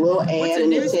it has a little ad. And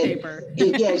newspaper?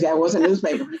 That was a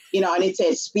newspaper, and it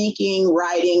said speaking,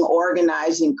 writing,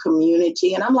 organizing,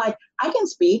 community. And I'm like, I can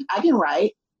speak, I can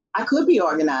write, I could be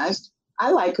organized.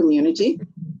 I like community.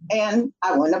 And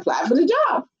I went and applied for the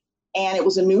job. And it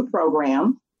was a new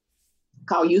program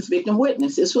called Youth Victim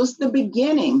Witness. This was the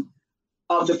beginning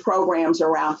of the programs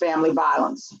around family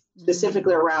violence,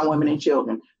 specifically around women and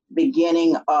children,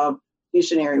 beginning of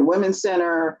Houston Area Women's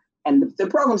Center, and the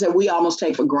programs that we almost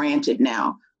take for granted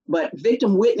now. But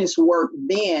victim witness work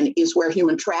then is where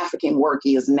human trafficking work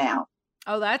is now.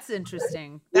 Oh, that's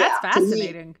interesting. That's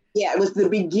fascinating. It was the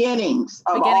beginnings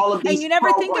of all of these. And you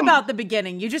never think about the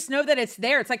beginning. You just know that it's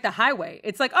there. It's like the highway.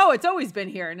 It's like, oh, it's always been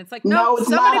here. And it's like, no, it's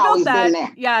somebody not built always that. been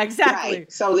there. Yeah, exactly.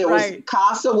 Right. So there was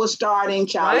CASA was starting,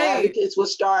 Child Advocates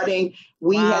was starting.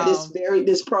 We had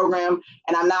this program,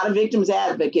 and I'm not a victims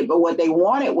advocate, but what they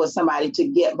wanted was somebody to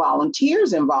get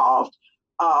volunteers involved,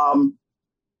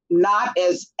 not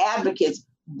as advocates,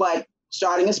 but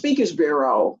starting a speakers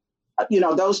bureau,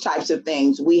 those types of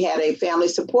things. We had a family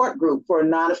support group for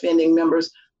non-offending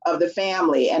members of the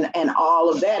family and all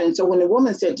of that. And so when the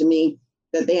woman said to me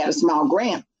that they had a small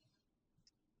grant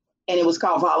and it was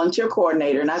called Volunteer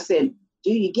Coordinator, and I said,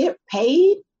 do you get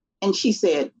paid? And she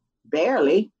said,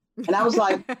 barely. And I was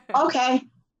like, okay,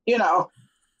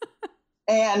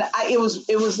 and it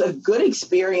was a good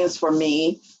experience for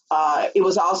me. It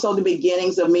was also the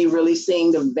beginnings of me really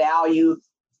seeing the value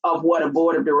of what a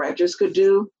board of directors could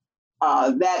do.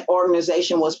 That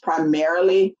organization was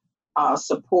primarily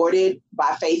supported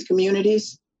by faith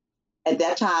communities. At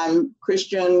that time,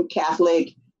 Christian,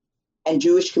 Catholic, and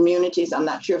Jewish communities. I'm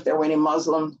not sure if there were any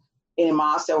Muslims, any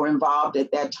mosques that were involved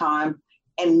at that time.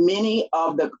 And many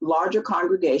of the larger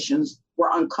congregations were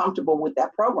uncomfortable with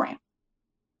that program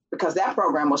because that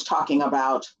program was talking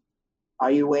about,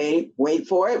 are you wait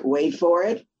for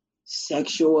it,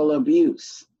 sexual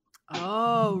abuse.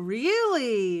 Oh,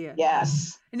 really?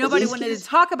 Yes. Nobody wanted to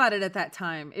talk about it at that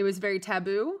time. It was very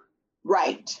taboo.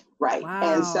 Right. Wow.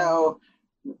 And so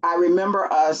I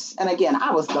remember us, and again,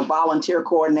 I was the volunteer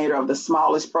coordinator of the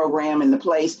smallest program in the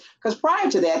place, because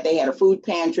prior to that, they had a food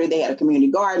pantry, they had a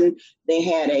community garden, they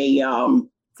had a...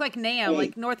 it's like NAM,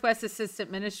 like Northwest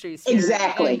Assistant Ministries. Here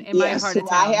exactly. In my part of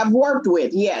town. I have worked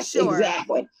with, yes, sure.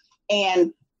 Exactly.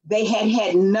 And they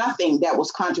had nothing that was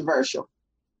controversial.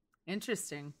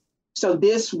 Interesting. So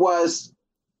this was,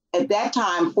 at that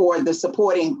time, for the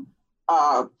supporting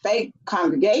faith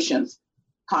congregations,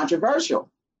 controversial.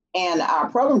 And our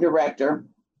program director,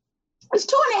 it's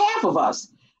 2.5 of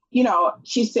us,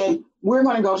 she said, we're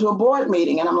going to go to a board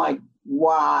meeting. And I'm like,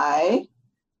 why?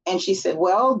 And she said,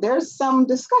 well, there's some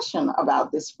discussion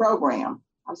about this program.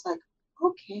 I was like,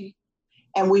 okay.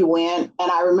 And we went,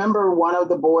 and I remember one of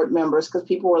the board members, because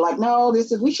people were like, no,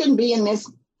 we shouldn't be in this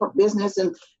business,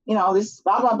 and this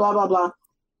blah, blah, blah, blah, blah.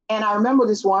 And I remember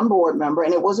this one board member,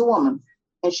 and it was a woman,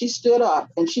 and she stood up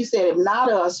and she said, if not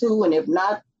us, who? And if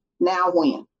not now,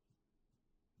 when?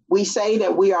 We say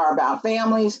that we are about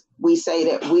families. We say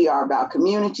that we are about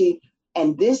community.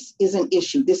 And this is an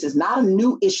issue. This is not a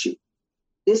new issue.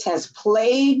 This has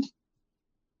plagued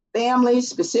families,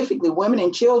 specifically women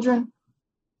and children,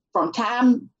 from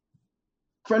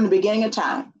the beginning of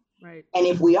time. Right. And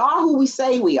if we are who we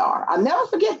say we are, I'll never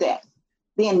forget that,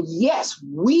 then yes,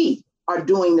 we are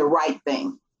doing the right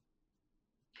thing.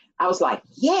 I was like,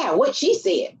 yeah, what she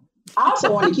said. I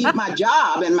also want to keep my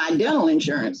job and my dental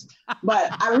insurance. But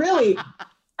I'm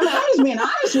just being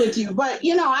honest with you. But,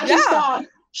 I just thought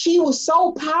she was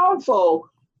so powerful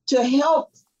to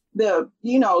help the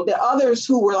others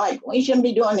who were like, we shouldn't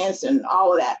be doing this and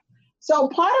all of that. So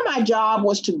part of my job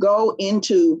was to go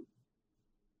into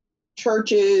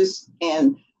churches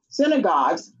and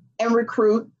synagogues and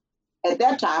recruit, at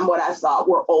that time, what I thought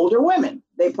were older women.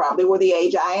 They probably were the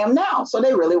age I am now, so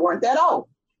they really weren't that old.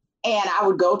 And I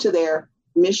would go to their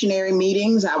missionary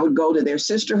meetings. I would go to their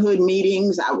sisterhood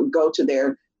meetings. I would go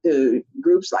to the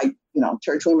groups like,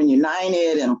 Church Women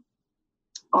United and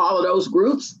all of those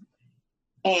groups.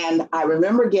 And I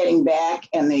remember getting back,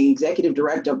 and the executive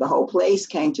director of the whole place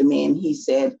came to me and he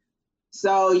said,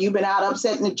 so you've been out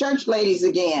upsetting the church ladies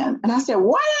again. And I said,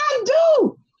 what did I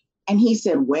do? And he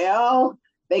said, well,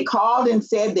 they called and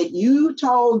said that you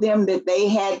told them that they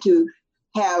had to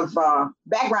have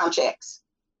background checks.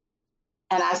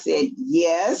 And I said,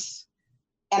 yes.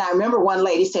 And I remember one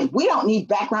lady said, we don't need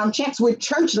background checks, we're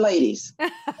church ladies.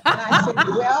 And I said,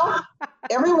 well,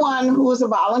 everyone who was a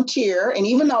volunteer, and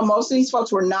even though most of these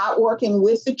folks were not working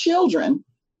with the children,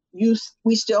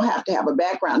 we still have to have a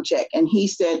background check. And he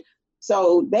said,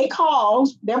 so they called,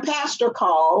 their pastor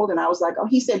called, and I was like, oh,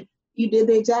 he said, you did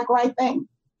the exact right thing.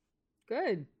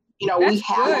 Good. We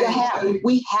have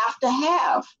to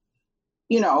have,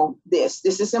 this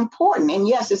is important. And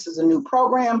yes, this is a new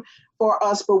program for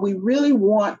us, but we really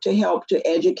want to help to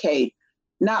educate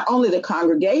not only the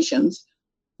congregations,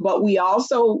 but we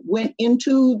also went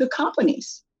into the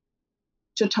companies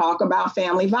to talk about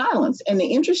family violence. And the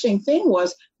interesting thing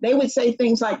was they would say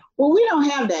things like, well, we don't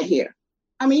have that here.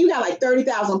 I mean, you got like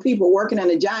 30,000 people working in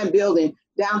a giant building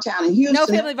downtown in Houston. No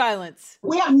family violence.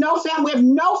 We have no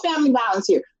family violence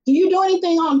here. Do you do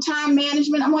anything on time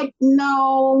management? I'm like,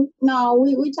 no,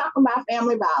 we talk about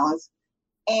family violence.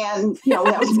 And, we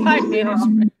have time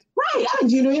management. Right. I mean,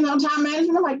 do you do anything on time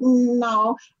management? I'm like,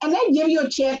 no. And they give you a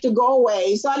check to go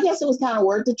away. So I guess it was kind of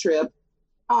worth the trip.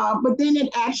 But then it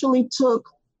actually took,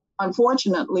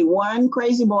 unfortunately, one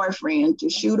crazy boyfriend to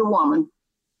shoot a woman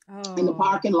in the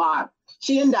parking lot.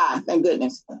 She didn't die, thank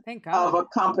goodness, thank God. Of a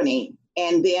company.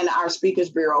 And then our Speakers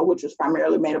Bureau, which was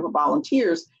primarily made up of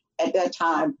volunteers at that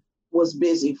time, was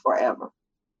busy forever.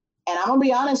 And I'm going to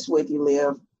be honest with you,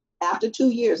 Liv, after 2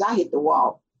 years, I hit the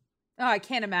wall. Oh, I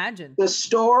can't imagine. The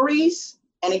stories,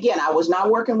 and again, I was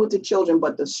not working with the children,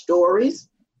 but the stories,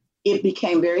 it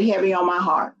became very heavy on my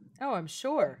heart. Oh, I'm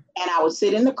sure. And I would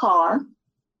sit in the car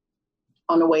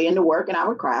on the way into work and I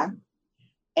would cry.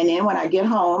 And then when I get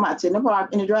home, I'd sit in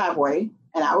the driveway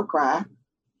and I would cry.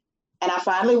 And I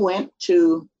finally went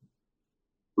to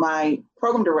my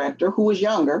program director, who was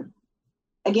younger.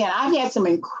 Again, I've had some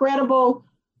incredible,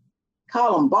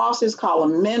 call them bosses, call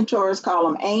them mentors, call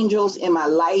them angels in my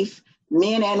life,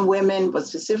 men and women, but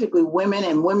specifically women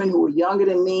and women who were younger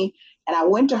than me. And I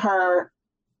went to her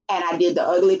and I did the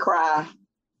ugly cry.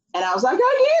 And I was like, I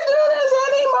can't do this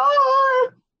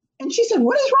anymore. And she said,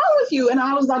 what is wrong with you? And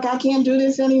I was like, I can't do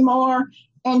this anymore.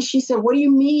 And she said, what do you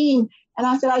mean? And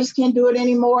I said, I just can't do it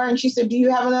anymore. And she said, do you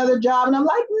have another job? And I'm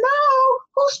like, no,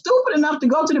 who's stupid enough to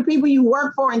go to the people you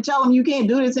work for and tell them you can't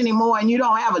do this anymore and you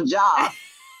don't have a job?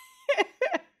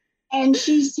 And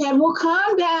she said, well,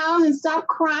 calm down and stop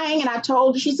crying. And I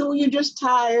told her, she said, well, you're just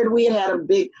tired. We had a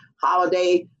big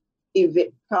holiday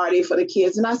event party for the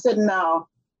kids. And I said, no,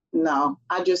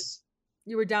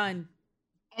 you were done.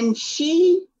 And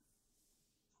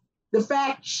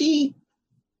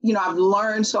I've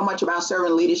learned so much about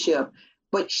servant leadership,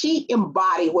 but she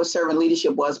embodied what servant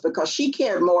leadership was because she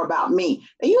cared more about me.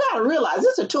 And you got to realize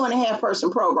this is a 2.5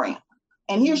 person program.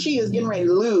 And here she is getting ready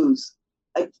to lose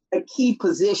a key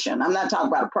position. I'm not talking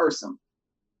about a person.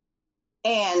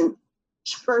 And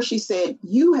first she said,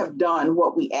 you have done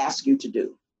what we asked you to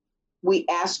do. We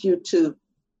asked you to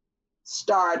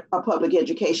start a public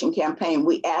education campaign.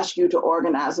 We asked you to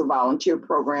organize a volunteer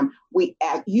program.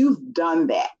 You've done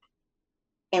that.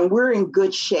 And we're in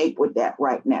good shape with that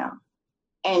right now.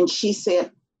 And she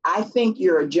said, I think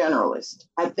you're a generalist.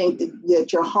 I think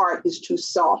that your heart is too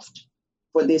soft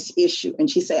for this issue. And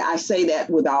she said, I say that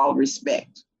with all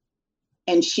respect.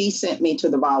 And she sent me to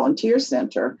the volunteer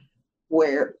center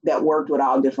that worked with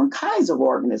all different kinds of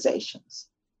organizations.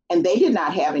 And they did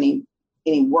not have any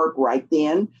work right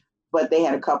then, but they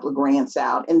had a couple of grants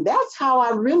out. And that's how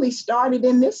I really started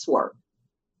in this work.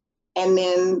 And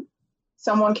then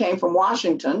someone came from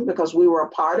Washington, because we were a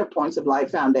part of Points of Light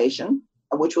Foundation,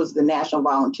 which was the National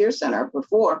Volunteer Center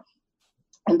before,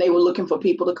 and they were looking for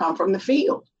people to come from the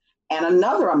field. And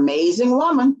another amazing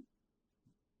woman,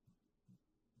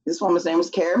 this woman's name was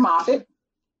Carrie Moffitt,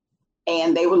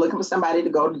 and they were looking for somebody to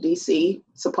go to DC,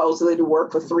 supposedly to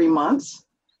work for 3 months.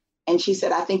 And she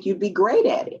said, I think you'd be great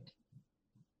at it.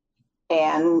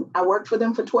 And I worked for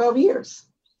them for 12 years.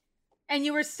 And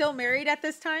you were still married at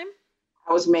this time?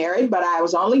 I was married, but I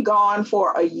was only gone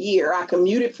for a year. I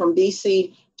commuted from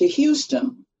DC to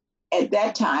Houston at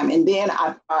that time. And then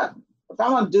I thought, if I'm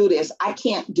going to do this, I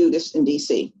can't do this in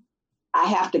DC. I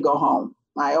have to go home.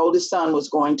 My oldest son was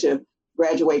going to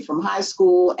graduate from high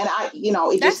school. And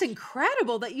that's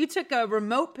incredible that you took a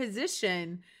remote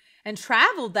position and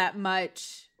traveled that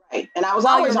much. Right. And I was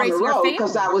always on the road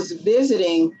because I was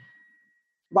visiting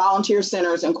volunteer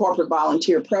centers and corporate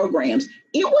volunteer programs.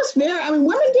 It was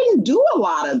women didn't do a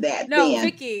lot of that then. No,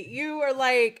 Vicki, you were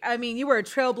you were a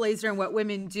trailblazer in what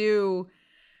women do,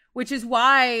 which is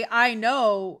why I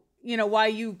know, why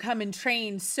you come and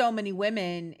train so many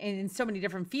women in so many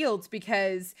different fields,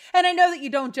 and I know that you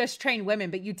don't just train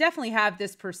women, but you definitely have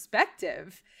this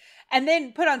perspective. And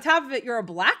then put on top of it, you're a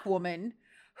Black woman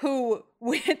who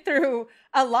went through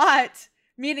a lot,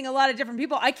 meeting a lot of different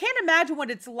people. I can't imagine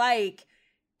what it's like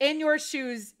in your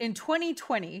shoes in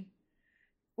 2020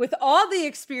 with all the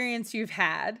experience you've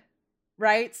had,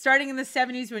 right? Starting in the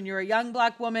 70s when you were a young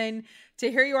Black woman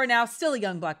to here you are now, still a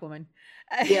young Black woman.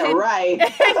 Yeah, right. In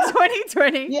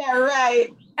 2020. Yeah, right.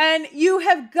 And you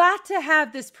have got to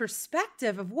have this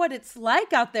perspective of what it's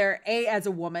like out there, A, as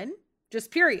a woman, just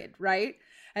period, right?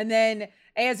 And then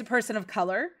A, as a person of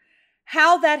color,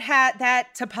 how that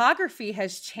topography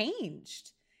has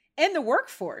changed in the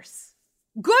workforce.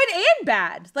 Good and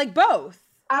bad, like both.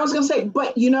 I was going to say,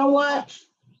 but you know what?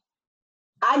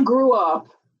 I grew up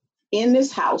in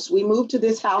this house. We moved to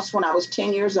this house when I was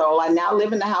 10 years old. I now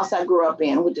live in the house I grew up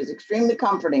in, which is extremely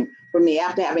comforting for me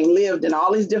after having lived in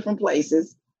all these different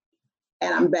places.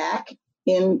 And I'm back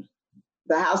in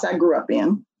the house I grew up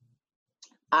in.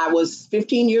 I was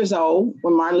 15 years old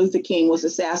when Martin Luther King was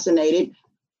assassinated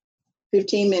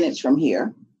 15 minutes from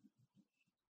here.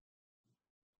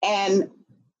 And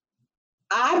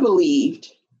I believed,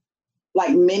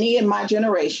 like many in my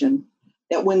generation,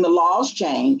 that when the laws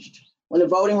changed, when the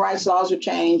voting rights laws were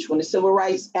changed, when the Civil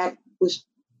Rights Act was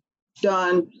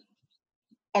done,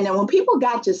 and then when people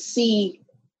got to see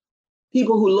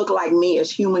people who look like me as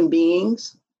human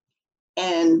beings,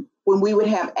 and when we would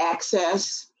have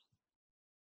access,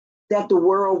 that the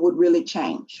world would really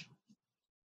change.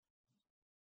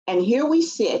 And here we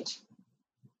sit,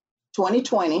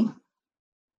 2020,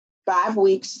 5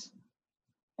 weeks,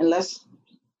 unless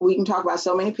we can talk about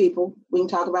so many people. We can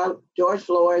talk about George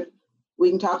Floyd. We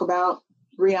can talk about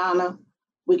Breonna.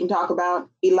 We can talk about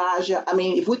Elijah.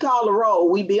 If we call the roll,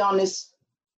 we'd be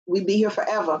here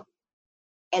forever.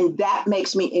 And that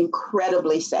makes me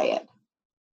incredibly sad,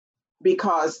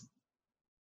 because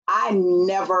I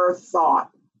never thought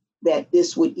that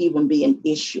this would even be an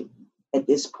issue at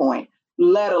this point,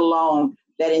 let alone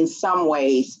that in some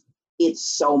ways it's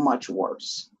so much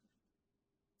worse.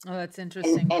 Oh, that's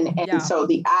interesting. And so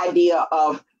the idea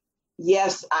of,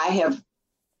 yes, I have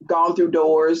gone through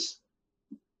doors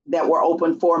that were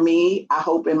open for me. I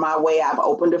hope in my way I've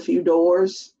opened a few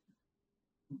doors,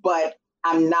 but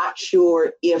I'm not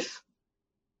sure if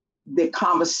the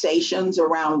conversations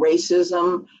around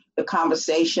racism, the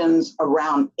conversations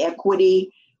around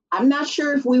equity, I'm not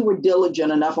sure if we were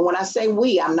diligent enough. And when I say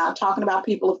we, I'm not talking about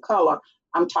people of color.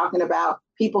 I'm talking about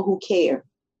people who care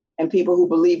and people who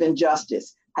believe in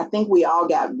justice. I think we all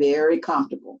got very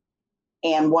comfortable.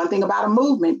 And one thing about a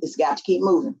movement, it's got to keep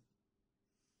moving.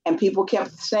 And people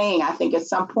kept saying, I think at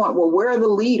some point, well, where are the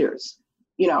leaders?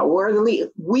 Where are the leaders?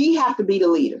 We have to be the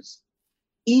leaders,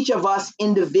 each of us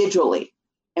individually.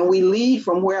 And we lead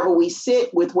from wherever we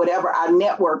sit with whatever our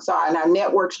networks are. And our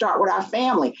networks start with our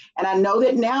family. And I know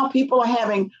that now people are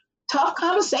having tough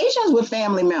conversations with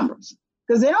family members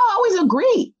because they don't always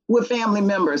agree with family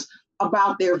members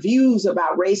about their views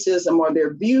about racism or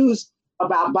their views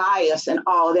about bias and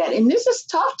all of that. And this is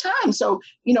tough time. So,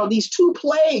 these two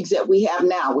plagues that we have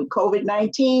now with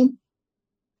COVID-19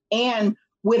 and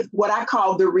with what I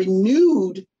call the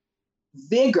renewed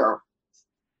vigor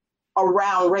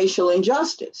around racial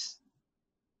injustice.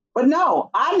 But no,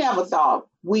 I never thought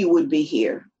we would be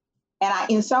here. And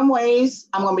in some ways,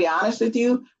 I'm going to be honest with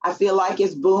you, I feel like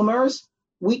as boomers,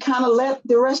 we kind of let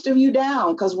the rest of you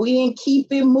down because we didn't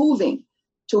keep it moving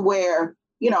to where,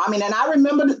 and I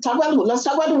remember, let's talk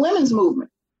about the women's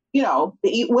movement.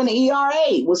 When the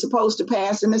ERA was supposed to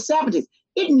pass in the 70s,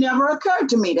 it never occurred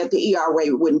to me that the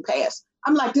ERA wouldn't pass.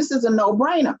 I'm like, this is a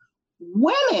no-brainer.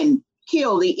 Women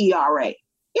killed the ERA.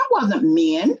 It wasn't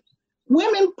men.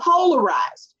 Women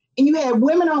polarized. And you had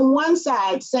women on one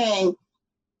side saying,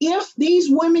 if these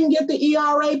women get the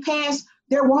ERA passed,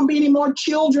 there won't be any more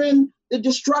children, the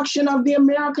destruction of the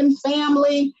American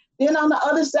family. Then on the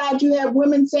other side, you have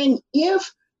women saying,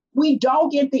 if we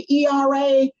don't get the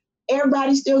ERA,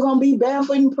 everybody's still going to be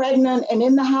barefoot and pregnant and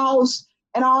in the house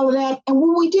and all of that. And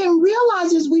what we didn't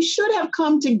realize is we should have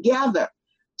come together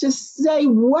to say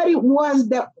what it was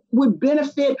that would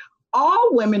benefit all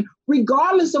women,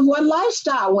 regardless of what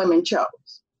lifestyle women chose.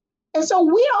 And so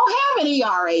we don't have an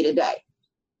ERA today.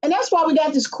 And that's why we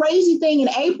got this crazy thing in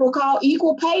April called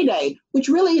Equal Pay Day, which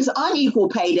really is unequal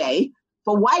pay day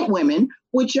for white women,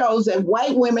 which shows that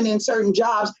white women in certain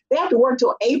jobs, they have to work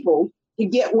till April to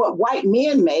get what white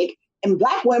men make, and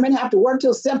Black women have to work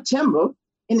till September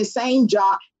in the same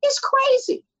job. It's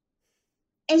crazy.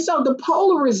 And so the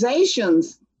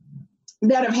polarizations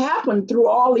that have happened through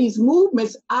all these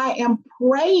movements, I am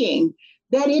praying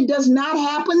that it does not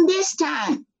happen this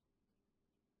time.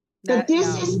 That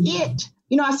this is it.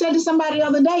 I said to somebody the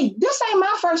other day, this ain't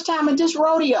my first time at this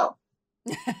rodeo.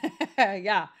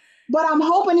 Yeah. But I'm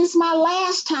hoping it's my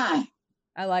last time.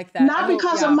 I like that. Not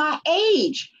because of my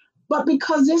age, but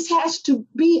because this has to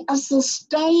be a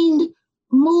sustained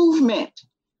movement.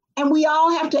 And we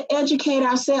all have to educate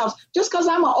ourselves. Just because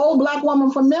I'm an old Black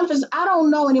woman from Memphis, I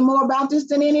don't know any more about this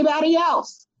than anybody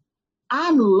else.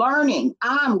 I'm learning,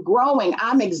 I'm growing,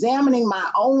 I'm examining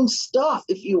my own stuff,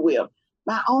 if you will,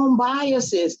 my own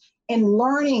biases, and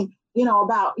learning,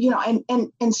 about,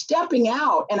 and stepping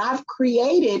out. And I've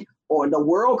created, or the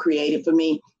world created for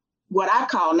me, what I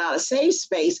call not a safe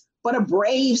space, but a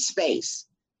brave space.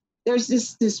 There's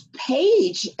this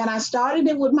page, and I started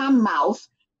it with my mouth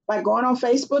by going on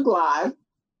Facebook Live,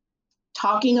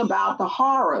 talking about the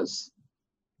horrors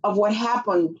of what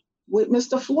happened with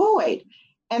Mr. Floyd.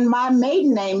 And my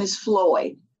maiden name is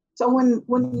Floyd. So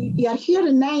when you hear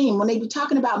the name, when they be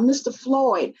talking about Mr.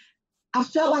 Floyd, I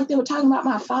felt like they were talking about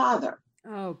my father.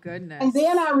 Oh, goodness. And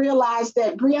then I realized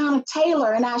that Breonna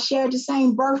Taylor and I shared the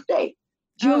same birthday,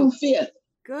 June 5th.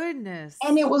 Goodness.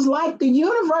 And it was like the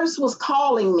universe was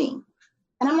calling me.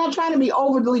 And I'm not trying to be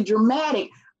overly dramatic,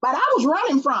 but I was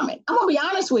running from it. I'm going to be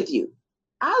honest with you.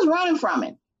 I was running from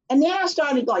it. And then I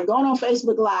started going on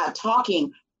Facebook Live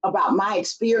talking about my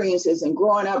experiences and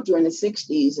growing up during the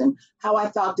 60s and how I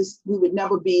thought we would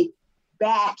never be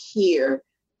back here.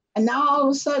 And now all of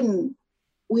a sudden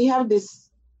we have this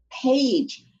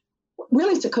page.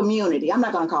 Really, it's a community. I'm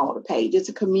not going to call it a page. It's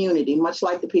a community, much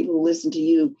like the people who listen to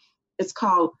you. It's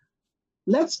called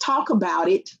Let's Talk About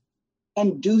It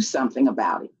and Do Something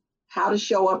About It, How to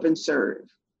Show Up and Serve.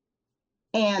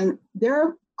 And there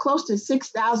are close to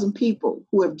 6,000 people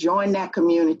who have joined that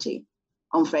community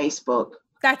on Facebook.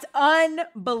 That's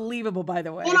unbelievable, by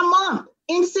the way. In a month,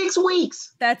 in 6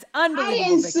 weeks. That's unbelievable. I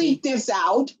didn't seek this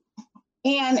out.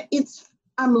 And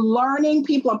I'm learning.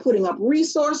 People are putting up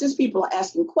resources. People are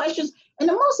asking questions. And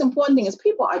the most important thing is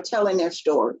people are telling their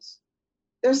stories.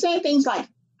 They're saying things like,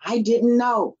 I didn't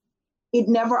know. It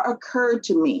never occurred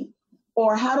to me.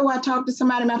 Or how do I talk to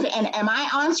somebody? And am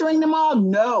I answering them all?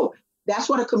 No. That's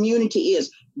what a community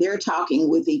is. They're talking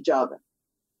with each other.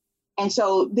 And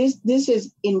so this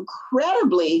is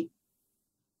incredibly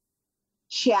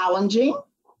challenging,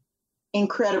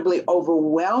 incredibly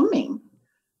overwhelming,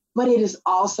 but it is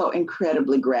also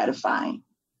incredibly gratifying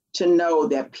to know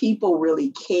that people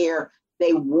really care.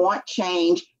 They want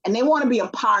change and they want to be a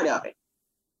part of it.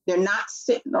 They're not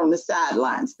sitting on the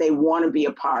sidelines. They want to be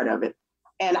a part of it.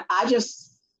 And I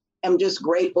am just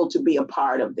grateful to be a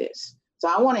part of this. So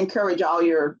I want to encourage all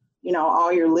your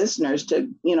listeners to,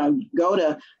 go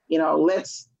to,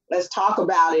 let's talk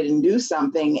about it and do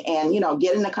something and,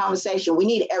 get in the conversation. We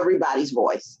need everybody's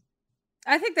voice.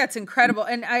 I think that's incredible.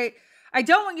 And I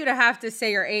don't want you to have to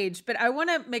say your age, but I want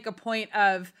to make a point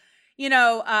of,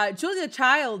 Julia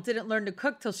Child didn't learn to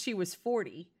cook till she was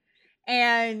 40.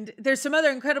 And there's some other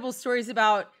incredible stories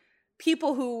about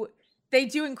people who they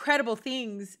do incredible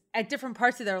things at different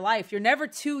parts of their life. You're never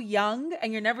too young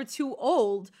and you're never too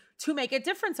old to make a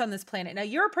difference on this planet. Now,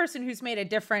 you're a person who's made a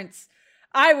difference,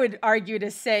 I would argue to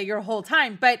say, your whole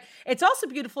time. But it's also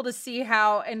beautiful to see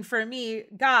how, and for me,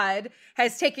 God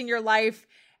has taken your life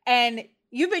And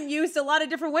you've been used a lot of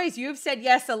different ways. You've said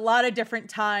yes a lot of different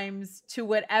times to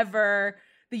whatever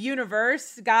the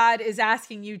universe, God, is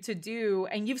asking you to do.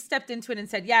 And you've stepped into it and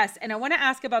said yes. And I want to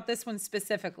ask about this one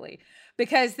specifically,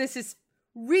 because this is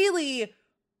really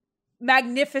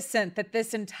magnificent that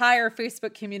this entire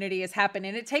Facebook community has happened.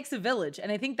 And it takes a village. And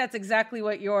I think that's exactly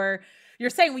what you're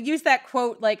saying. We use that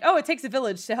quote like, oh, it takes a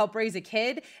village to help raise a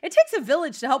kid. It takes a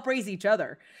village to help raise each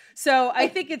other. So I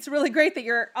think it's really great that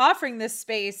you're offering this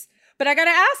space. But I got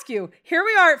to ask you, here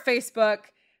we are at Facebook.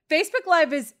 Facebook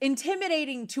Live is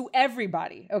intimidating to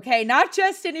everybody, okay? Not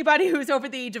just anybody who's over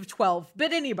the age of 12,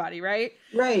 but anybody, right?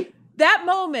 Right. That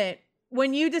moment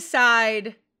when you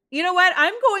decide, you know what,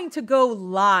 I'm going to go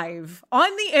live on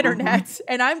the internet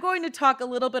and I'm going to talk a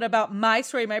little bit about my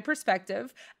story, my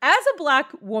perspective as a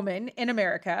Black woman in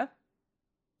America.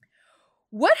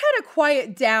 What had to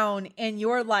quiet down in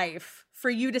your life for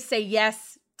you to say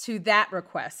yes to that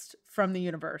request from the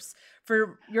universe,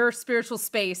 for your spiritual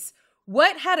space?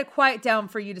 What had to quiet down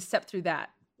for you to step through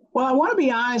that? Well, I want to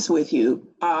be honest with you,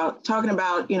 talking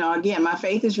about, again, my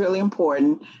faith is really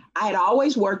important. I had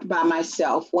always worked by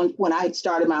myself when I had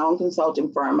started my own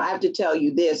consulting firm. I have to tell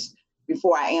you this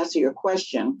before I answer your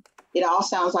question. It all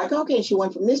sounds like, okay, she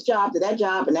went from this job to that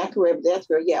job and that career to that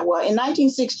career. Yeah, well, in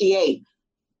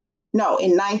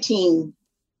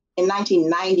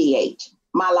 1998,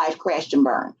 my life crashed and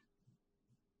burned.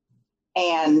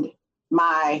 And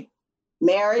my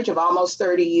marriage of almost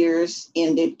 30 years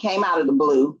ended, came out of the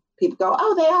blue. People go,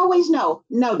 oh, they always know.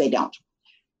 No, they don't.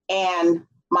 And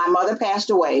my mother passed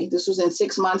away. This was in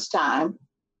 6 months' time.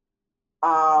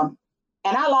 And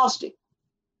I lost it.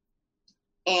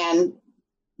 And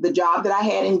the job that I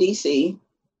had in DC,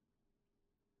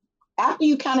 after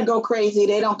you kind of go crazy,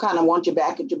 they don't kind of want you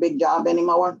back at your big job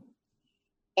anymore.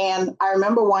 And I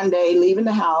remember one day leaving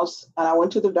the house and I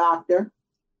went to the doctor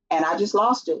and I just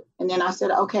lost it. And then I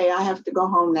said, okay, I have to go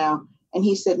home now. And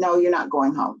he said, no, you're not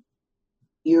going home.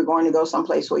 You're going to go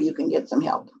someplace where you can get some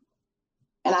help.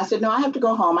 And I said, no, I have to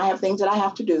go home. I have things that I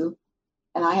have to do.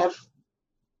 And I have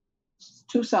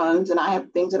 2 sons and I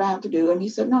have things that I have to do. And he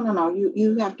said, no,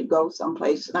 you have to go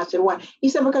someplace. And I said, why? He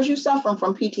said, because you're suffering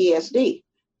from PTSD.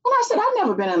 And I said, I've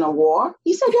never been in a war.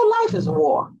 He said, your life is a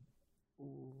war.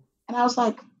 And I was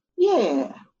like,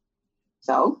 yeah.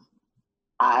 So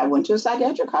I went to a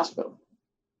psychiatric hospital.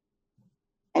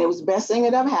 And it was the best thing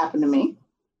that ever happened to me.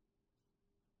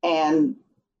 And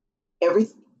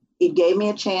it gave me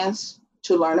a chance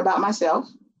to learn about myself.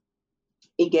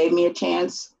 It gave me a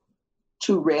chance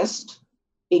to rest.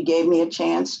 It gave me a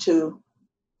chance to,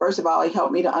 first of all, it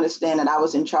helped me to understand that I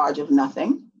was in charge of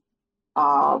nothing.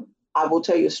 I will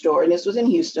tell you a story. And this was in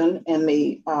Houston, and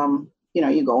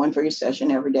you go in for your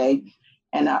session every day.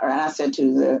 And I said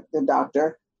to the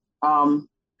doctor, how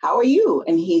are you?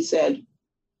 And he said,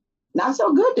 not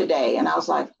so good today. And I was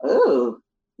like, oh,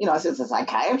 since a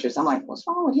psychiatrist, I'm like, what's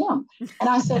wrong with him? And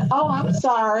I said, oh, I'm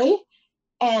sorry.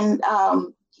 And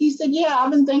he said, yeah,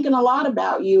 I've been thinking a lot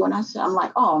about you. And I'm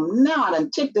like, oh, now I done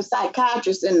ticked the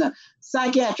psychiatrist in the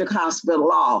psychiatric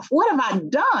hospital off. What have I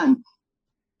done?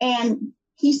 And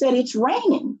he said, it's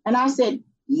raining. And I said,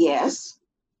 yes.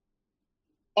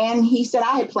 And he said,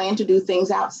 I had planned to do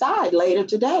things outside later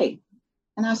today.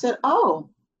 And I said, oh,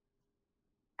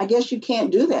 I guess you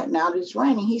can't do that now that it's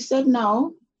raining. He said,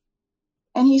 no.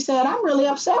 And he said, I'm really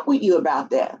upset with you about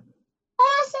that. And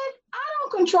I said, I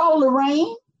don't control the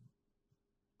rain.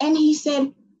 And he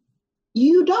said,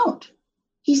 you don't.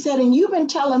 He said, and you've been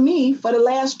telling me for the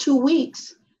last 2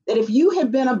 weeks that if you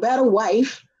had been a better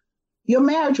wife, your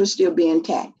marriage would still be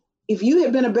intact. If you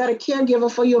had been a better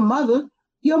caregiver for your mother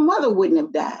wouldn't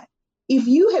have died. If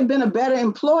you had been a better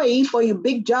employee for your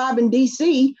big job in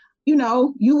DC,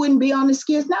 you wouldn't be on the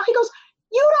skids. Now he goes,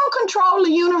 you don't control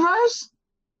the universe.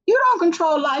 You don't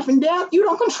control life and death. You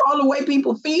don't control the way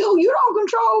people feel. You don't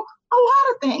control a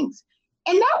lot of things.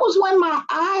 And that was when my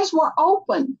eyes were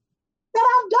open, that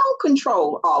I don't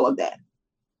control all of that.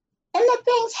 And that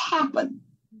things happen.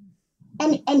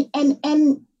 And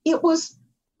it was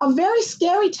a very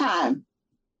scary time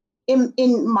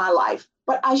in my life.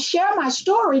 But I share my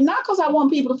story, not because I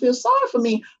want people to feel sorry for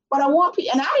me, but I want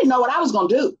people, and I didn't know what I was going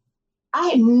to do. I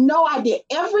had no idea.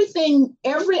 Every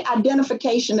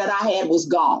identification that I had was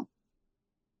gone.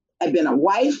 I'd been a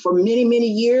wife for many, many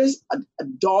years, a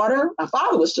daughter. My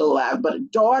father was still alive, but a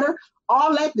daughter,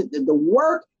 all that, the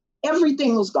work,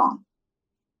 everything was gone.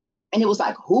 And it was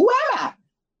like, who am I?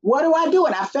 What do I do?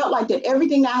 And I felt like that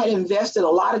everything I had invested a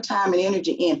lot of time and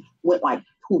energy in went like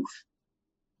poof.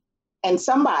 And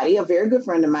somebody, a very good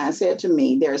friend of mine, said to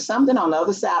me, there is something on the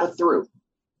other side of through.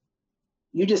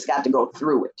 You just got to go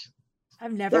through it.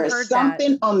 I've never There heard is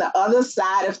something on the other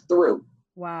side of through.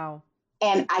 Wow.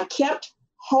 And I kept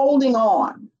holding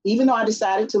on, even though I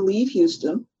decided to leave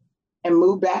Houston and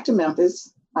move back to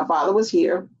Memphis. My father was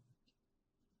here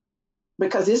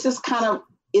because this is kind of,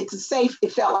 it's a safe,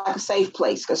 it felt like a safe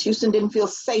place because Houston didn't feel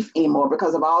safe anymore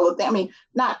because of all of that. I mean,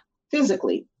 not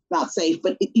physically not safe,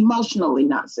 but emotionally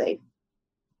not safe.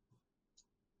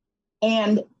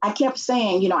 And I kept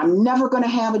saying, I'm never going to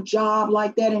have a job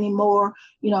like that anymore.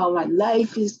 My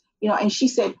life is, and she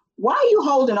said, why are you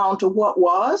holding on to what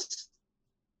was?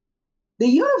 The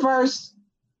universe,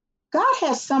 God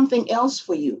has something else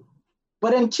for you.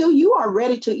 But until you are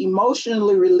ready to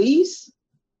emotionally release,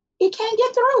 it can't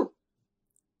get through.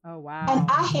 Oh, wow. And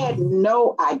I had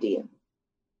no idea.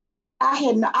 I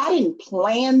didn't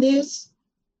plan this.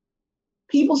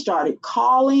 People started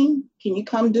calling. Can you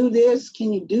come do this?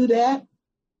 Can you do that?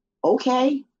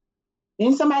 Okay.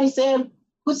 Then somebody said,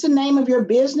 what's the name of your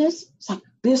business? It's like,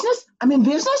 business? I'm in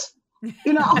business?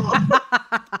 No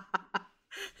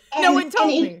one told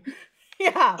me.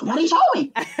 Yeah. Nobody told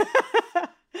me.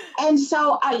 And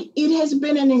so it has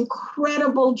been an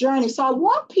incredible journey. So I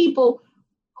want people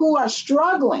who are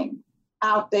struggling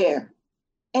out there,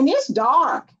 and it's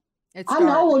dark. I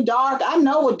know what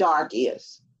dark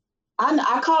is.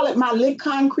 I call it my lick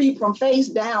concrete from face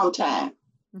down time.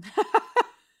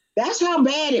 That's how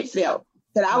bad it felt,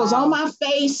 that I was on my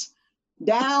face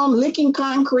down licking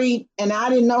concrete and I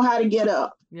didn't know how to get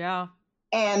up. Yeah.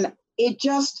 And it's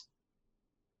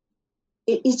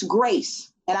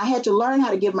grace. And I had to learn how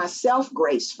to give myself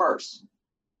grace first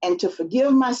and to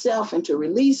forgive myself and to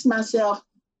release myself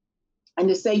and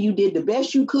to say you did the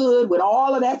best you could with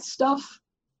all of that stuff.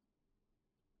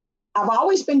 I've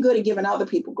always been good at giving other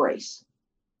people grace,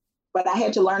 but I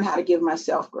had to learn how to give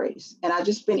myself grace. And I've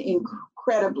just been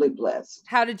incredibly blessed.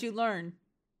 How did you learn?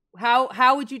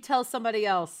 How would you tell somebody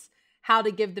else how to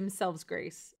give themselves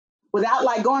grace? Without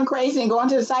like going crazy and going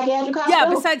to the psychiatric hospital? Yeah,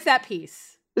 besides that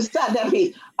piece.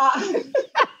 I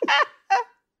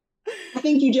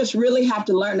think you just really have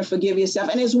to learn to forgive yourself.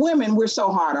 And as women, we're so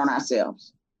hard on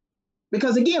ourselves.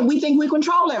 Because again, we think we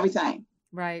control everything.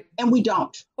 Right. And we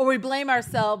don't. Or we blame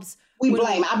ourselves. I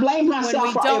blame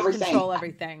myself for everything. We don't control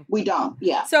everything. We don't,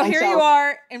 yeah. So here you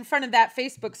are in front of that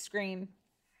Facebook screen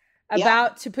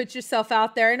about to put yourself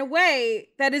out there in a way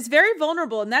that is very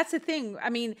vulnerable. And that's the thing. I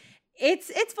mean,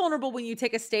 it's vulnerable when you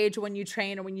take a stage, when you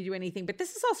train, or when you do anything. But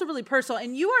this is also really personal.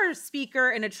 And you are a speaker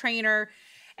and a trainer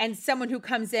and someone who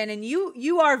comes in, and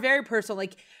you are very personal.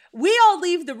 Like, we all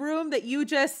leave the room that you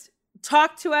just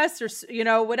talk to us or,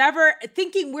 whatever,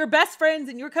 thinking we're best friends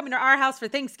and you're coming to our house for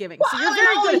Thanksgiving. Well, so you're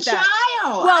very good at that.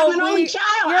 Well, I'm an only child.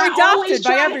 You're adopted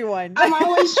by everyone. I'm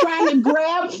always trying to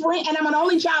grab friends, and I'm an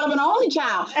only child of an only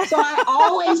child. So I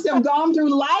always have gone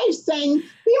through life saying,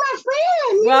 be my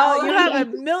friend. You have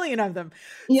a million of them.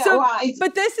 Yeah, so,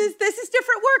 but this is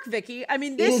different work, Vicki. I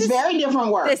mean, this is very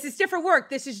different work. This is different work.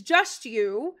 This is just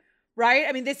you, right?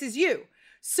 I mean, this is you.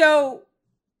 So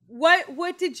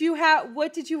what did you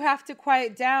have to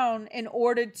quiet down in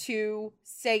order to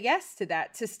say yes to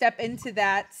that, to step into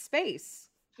that space?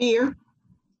 Fear.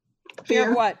 Fear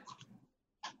of what?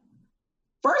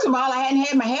 First of all, I hadn't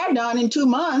had my hair done in 2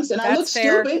 months, and I looked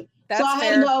stupid. So I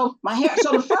had to go my hair.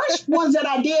 So the first ones that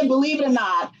I did, believe it or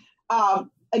not,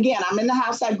 again, I'm in the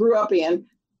house I grew up in.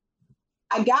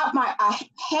 I got a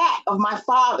hat of my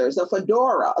father's, a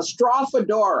fedora, a straw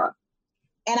fedora.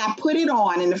 And I put it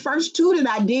on. And the first 2 that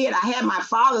I did, I had my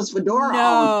father's fedora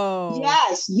on.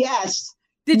 Yes.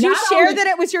 Did you share that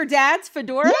it was your dad's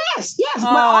fedora? Yes. But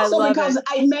also because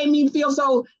it made me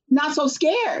feel not so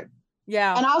scared.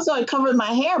 Yeah. And also it covered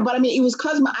my hair. But I mean, it was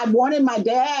because I wanted my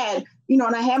dad,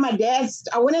 and I had my dad's,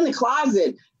 I went in the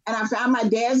closet and I found my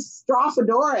dad's straw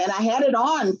fedora and I had it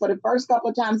on for the first couple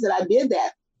of times that I did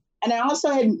that. And I also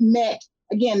had met,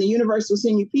 again, the universe will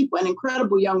send you people, an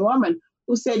incredible young woman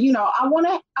who said, I want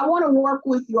to work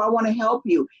with you. I want to help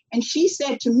you. And she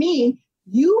said to me,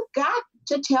 you've got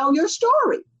to tell your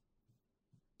story.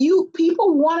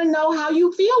 People want to know how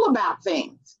you feel about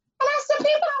things. And I said,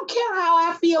 people don't care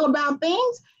how I feel about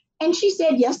things. And she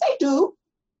said, yes, they do.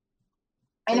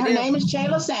 And her name is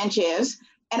Chayla Sanchez.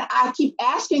 And I keep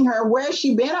asking her, where's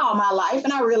she been all my life?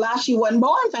 And I realized she wasn't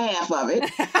born for half of it.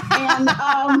 And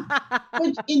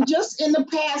but just in the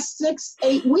past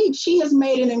 6-8 weeks, she has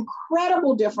made an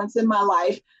incredible difference in my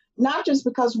life, not just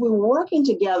because we're working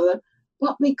together,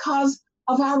 but because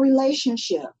of our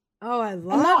relationship. Oh, I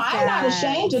love that. I'm not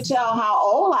ashamed to tell how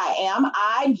old I am.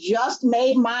 I just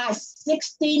made my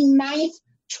 69th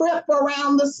trip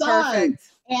around the sun. Perfect.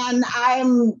 And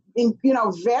I'm,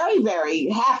 very, very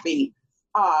happy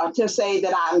to say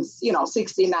that I'm,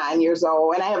 69 years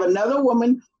old. And I have another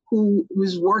woman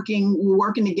we're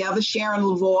working together, Sharon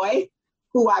Lavoie,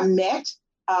 who I met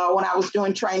when I was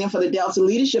doing training for the Delta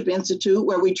Leadership Institute,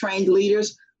 where we trained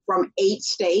leaders from 8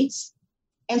 states.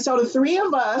 And so the three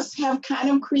of us have kind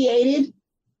of created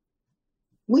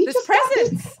this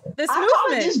presence, this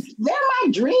movement. They're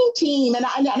my dream team. And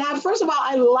I, first of all,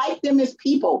 I like them as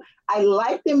people. I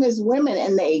like them as women,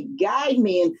 and they guide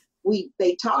me, and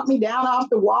they talk me down off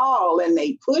the wall, and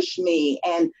they push me,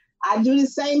 and I do the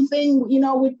same thing,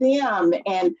 with them.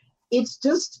 And it's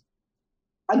just,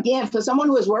 again, for someone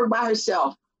who has worked by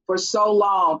herself for so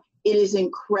long, it is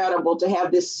incredible to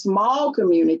have this small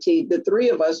community, the three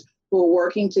of us who are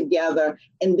working together,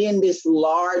 and then this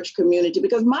large community.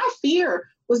 Because my fear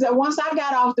was that once I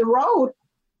got off the road,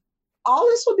 all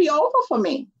this would be over for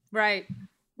me. Right.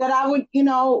 That I would,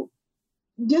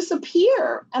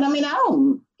 disappear. And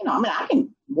I can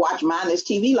watch mindless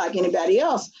TV like anybody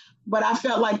else, but I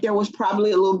felt like there was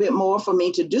probably a little bit more for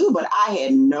me to do, but I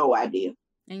had no idea.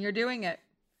 And you're doing it.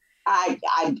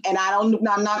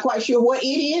 I'm not quite sure what it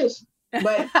is,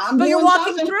 but but you're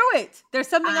walking through it. There's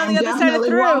something on the other side of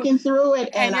through. Walking through it,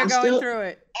 and you're going through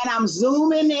it. And I'm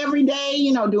Zooming every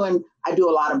day. I do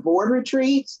a lot of board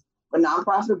retreats for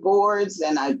nonprofit boards,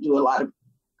 and I do I'm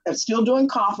still doing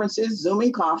conferences,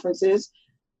 Zooming conferences.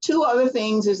 2 other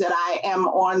things is that I am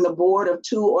on the board of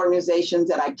 2 organizations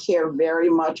that I care very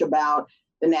much about: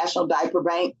 the National Diaper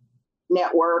Bank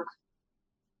Network.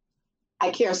 I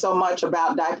care so much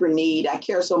about diaper need. I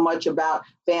care so much about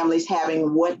families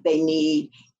having what they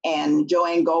need. And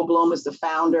Joanne Goldblum is the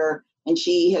founder, and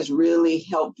she has really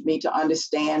helped me to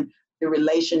understand the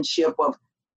relationship of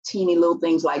teeny little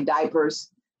things like diapers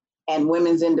and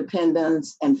women's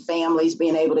independence and families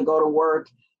being able to go to work.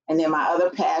 And then my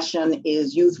other passion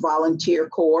is Youth Volunteer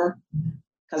Corps,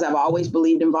 because I've always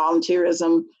believed in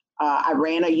volunteerism. I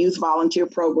ran a youth volunteer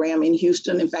program in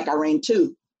Houston. In fact, I ran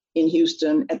 2 in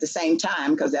Houston at the same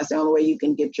time, because that's the only way you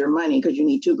can get your money, because you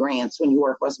need 2 grants when you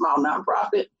work for a small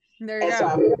nonprofit. So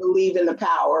I believe in the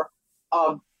power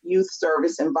of youth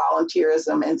service and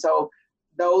volunteerism. And so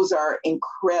those are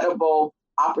incredible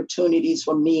opportunities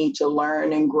for me to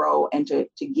learn and grow and to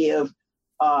give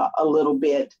a little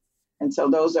bit. And so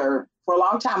those are, for a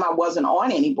long time, I wasn't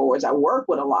on any boards. I worked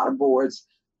with a lot of boards,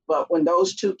 but when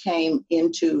those 2 came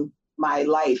into my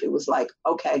life, it was like,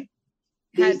 okay,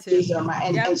 these are my,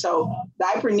 and so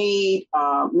diaper need,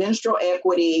 menstrual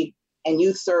equity, and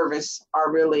youth service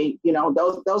are really,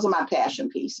 those are my passion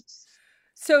pieces.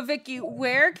 So Vicki,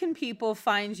 where can people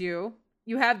find you?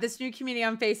 You have this new community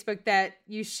on Facebook that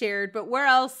you shared, but where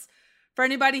else, for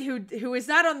anybody who is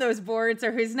not on those boards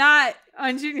or who's not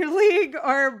on Junior League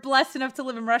or blessed enough to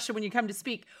live in Russia when you come to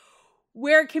speak,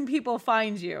 where can people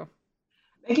find you?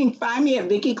 They can find me at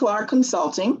Vicki Clark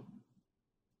Consulting.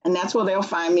 And that's where they'll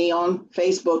find me on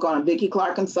Facebook on Vicki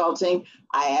Clark Consulting.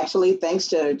 I actually, thanks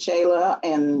to Shayla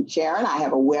and Sharon, I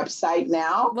have a website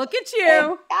now. Look at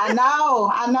you. And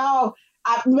I know.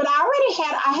 But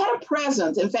I had a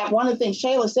presence. In fact, one of the things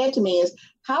Shayla said to me is,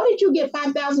 how did you get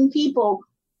 5,000 people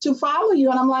to follow you?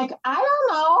 And I'm like, I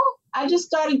don't know. I just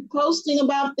started posting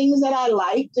about things that I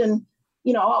liked. And,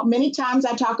 many times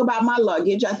I talk about my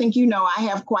luggage. I think, I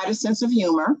have quite a sense of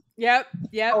humor. Yep.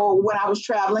 So when I was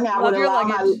traveling, I would allow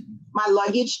my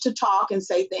luggage to talk and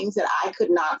say things that I could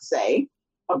not say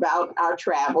about our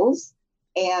travels.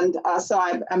 And so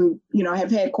I'm,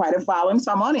 have had quite a following.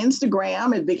 So I'm on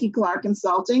Instagram at Vicki Clark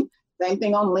Consulting, same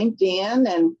thing on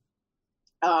LinkedIn. And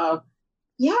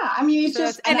it's so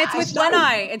just. And it's with one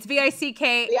I. It's Vicki.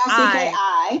 Vicki.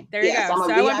 There you go.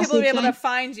 So I want people to be able to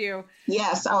find you.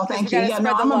 Yes. Oh, thank you. Yeah,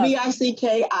 no, I'm a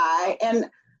Vicki. And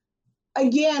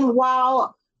again,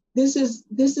 while this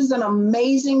is an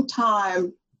amazing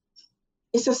time,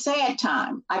 it's a sad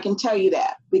time. I can tell you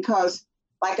that, because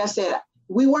like I said,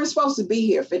 we weren't supposed to be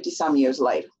here 50 some years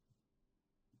later.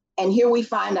 And here we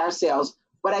find ourselves.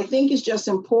 But I think it's just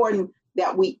important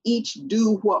that we each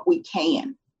do what we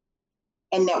can,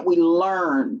 and that we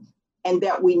learn, and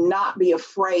that we not be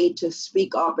afraid to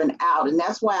speak up and out. And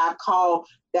that's why I call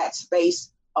that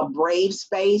space a brave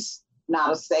space,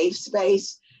 not a safe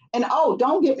space. And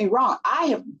don't get me wrong, I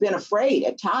have been afraid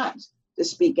at times to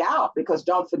speak out, because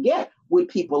don't forget, would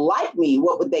people like me?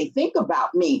 What would they think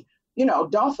about me?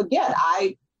 Don't forget,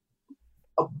 I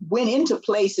went into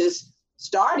places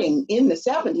starting in the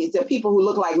 70s that people who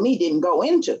look like me didn't go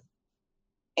into.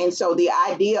 And so the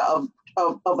idea of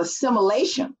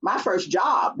assimilation, my first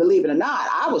job, believe it or not,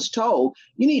 I was told,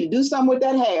 you need to do something with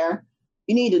that hair.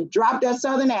 You need to drop that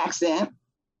Southern accent.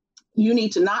 You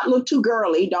need to not look too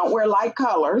girly. Don't wear light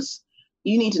colors.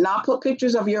 You need to not put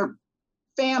pictures of your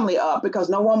family up because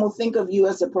no one will think of you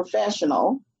as a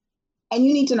professional, and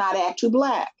you need to not act too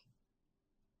Black.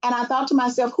 And I thought to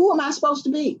myself, who am I supposed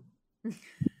to be?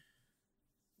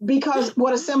 Because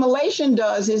what assimilation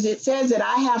does is it says that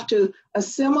I have to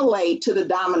assimilate to the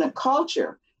dominant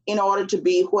culture in order to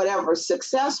be whatever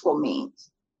successful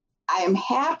means. I am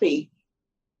happy.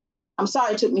 I'm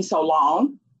sorry it took me so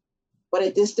long, but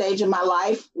at this stage in my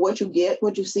life, what you get,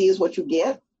 what you see is what you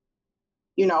get.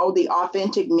 You know, the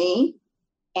authentic me.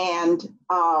 And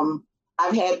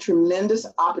I've had tremendous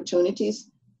opportunities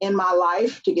in my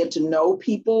life to get to know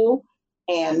people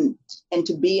and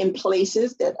to be in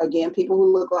places that, again, people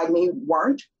who look like me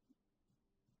weren't.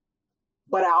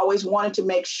 But I always wanted to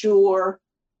make sure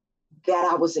that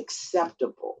I was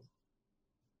acceptable.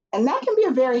 And that can be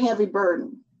a very heavy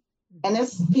burden. And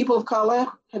it's people of color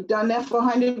have done that for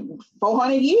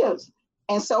 400 years.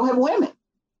 And so have women.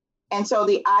 And so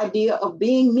the idea of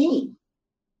being me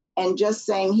and just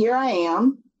saying, here I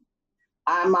am,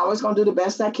 I'm always going to do the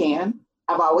best I can.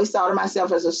 I've always thought of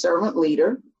myself as a servant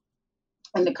leader.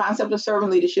 And the concept of servant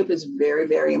leadership is very,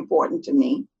 very important to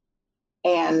me.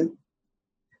 And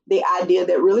the idea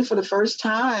that really for the first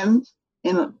time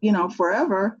in,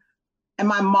 forever, and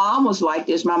my mom was like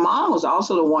this. My mom was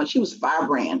also the one, she was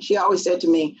firebrand. She always said to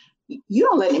me, you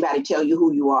don't let anybody tell you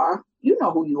who you are. You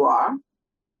know who you are.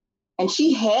 And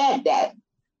she had that.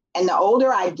 And the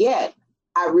older I get,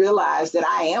 I realize that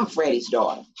I am Freddie's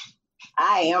daughter.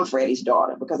 I am Freddie's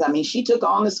daughter because, she took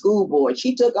on the school board.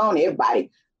 She took on everybody.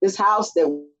 This house that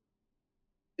we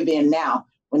live in now,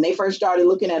 when they first started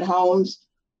looking at homes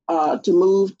to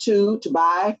move to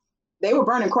buy, they were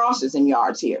burning crosses in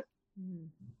yards here. Mm.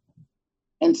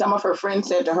 And some of her friends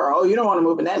said to her, oh, you don't want to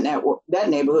move in that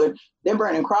neighborhood. They're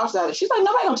burning crosses out. She's like,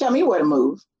 nobody gonna tell me where to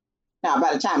move. Now,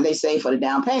 by the time they saved for the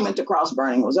down payment, the cross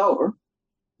burning was over.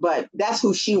 But that's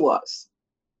who she was.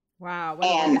 Wow, what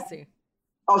a legacy.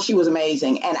 Oh, she was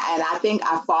amazing. And I think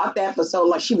I fought that for so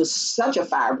long. She was such a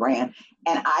firebrand.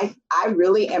 And I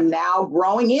really am now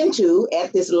growing into,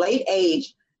 at this late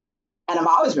age, and I've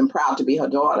always been proud to be her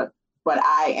daughter, but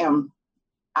I'm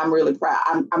really proud.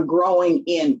 I'm growing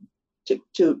in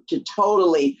to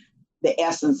totally the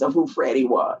essence of who Freddie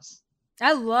was.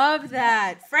 I love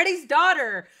that. Freddie's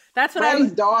daughter. That's what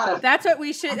Freddie's daughter. That's what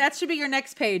we should. That should be your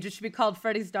next page. It should be called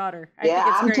Freddie's daughter.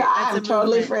 I'm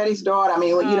totally Freddie's daughter.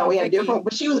 We had different,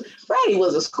 but Freddie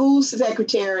was a school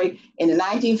secretary in the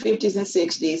 1950s and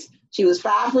 60s. She was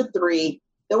 5'3".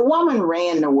 The woman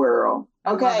ran the world.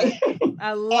 Okay.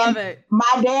 I love it.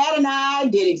 My dad and I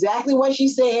did exactly what she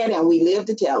said, and we lived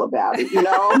to tell about it.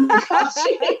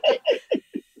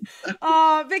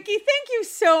 Oh, Vicki, thank you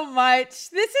so much.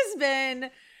 This has been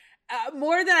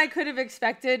more than I could have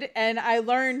expected. And I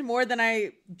learned more than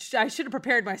I should have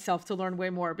prepared myself to learn way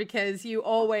more, because you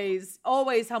always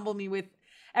humble me with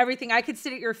everything. I could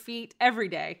sit at your feet every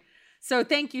day. So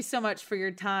thank you so much for your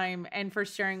time and for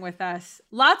sharing with us.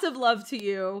 Lots of love to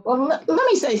you. Well, let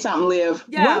me say something, Liv.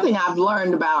 Yeah. One thing I've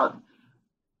learned about,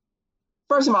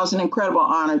 first of all, it's an incredible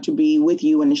honor to be with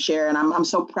you and to share. And I'm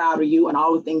so proud of you and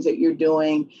all the things that you're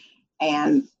doing.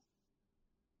 And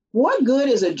what good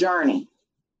is a journey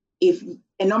and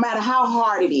no matter how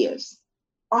hard it is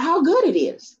or how good it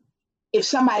is, if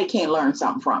somebody can't learn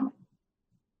something from it?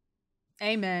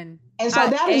 Amen. And so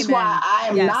that is why I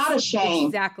am not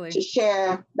ashamed to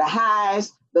share the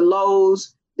highs, the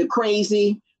lows, the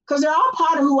crazy, because they're all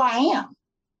part of who I am.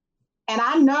 And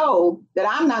I know that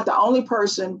I'm not the only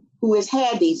person who has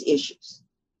had these issues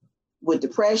with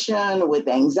depression, with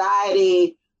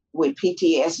anxiety, with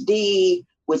PTSD,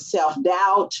 with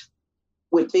self-doubt,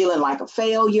 with feeling like a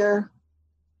failure.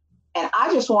 And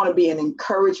I just want to be an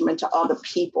encouragement to other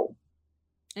people.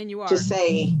 And you are. To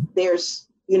say there's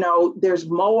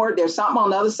more, there's something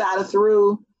on the other side of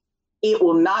through. It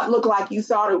will not look like you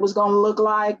thought it was going to look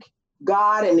like.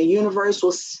 God and the universe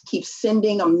will keep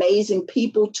sending amazing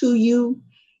people to you.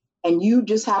 And you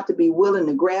just have to be willing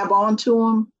to grab onto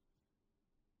them.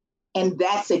 And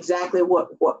that's exactly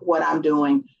what I'm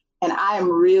doing. And I am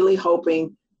really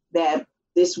hoping that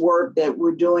this work that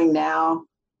we're doing now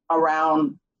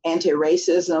around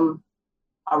anti-racism,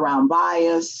 around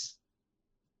bias,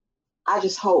 I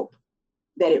just hope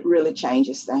that it really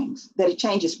changes things, that it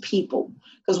changes people.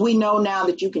 Because we know now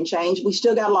that you can change. We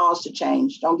still got laws to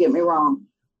change, don't get me wrong.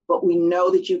 But we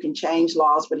know that you can change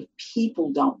laws, but if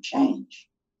people don't change.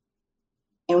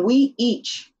 And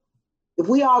if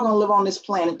we all gonna live on this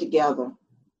planet together,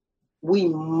 we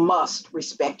must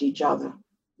respect each other.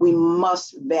 We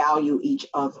must value each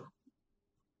other.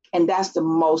 And that's the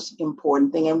most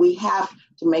important thing. And we have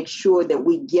to make sure that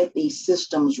we get these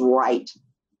systems right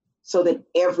so that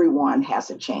everyone has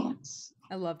a chance.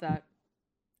 I love that.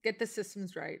 Get the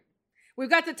systems right. We've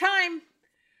got the time.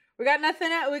 We got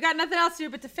nothing else to do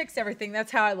but to fix everything.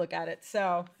 That's how I look at it.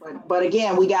 So, but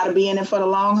again, we got to be in it for the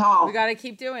long haul. We got to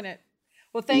keep doing it.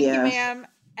 Well, thank you, ma'am.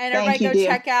 And everybody go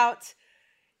check out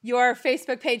your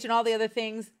Facebook page and all the other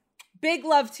things. Big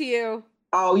love to you.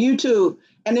 Oh, you too.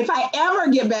 And if I ever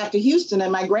get back to Houston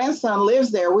and my grandson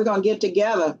lives there, we're going to get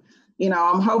together.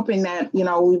 I'm hoping that, we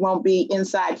won't be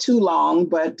inside too long,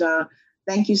 but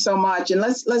thank you so much. And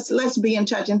let's be in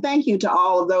touch. And thank you to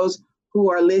all of those who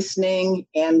are listening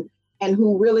and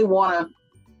who really want to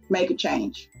make a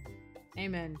change.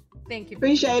 Amen. Thank you.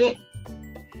 Appreciate it.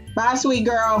 Bye, sweet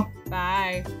girl.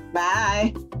 Bye.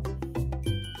 Bye.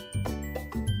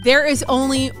 There is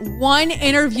only one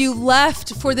interview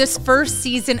left for this first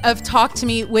season of Talk to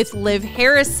Me with Liv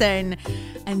Harrison.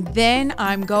 And then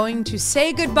I'm going to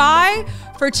say goodbye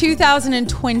for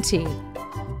 2020.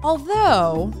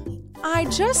 Although I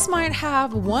just might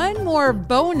have one more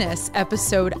bonus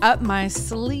episode up my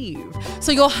sleeve.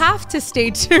 So you'll have to stay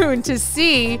tuned to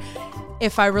see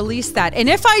if I release that. And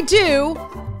if I do,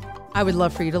 I would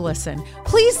love for you to listen.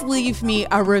 Please leave me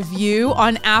a review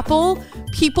on Apple.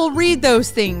 People read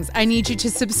those things. I need you to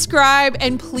subscribe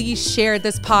and please share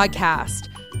this podcast.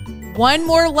 One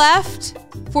more left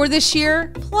for this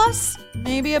year, plus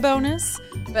maybe a bonus.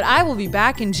 But I will be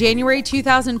back in January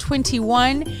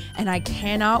 2021, and I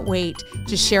cannot wait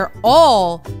to share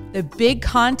all the big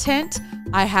content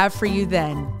I have for you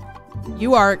then.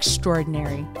 You are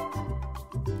extraordinary.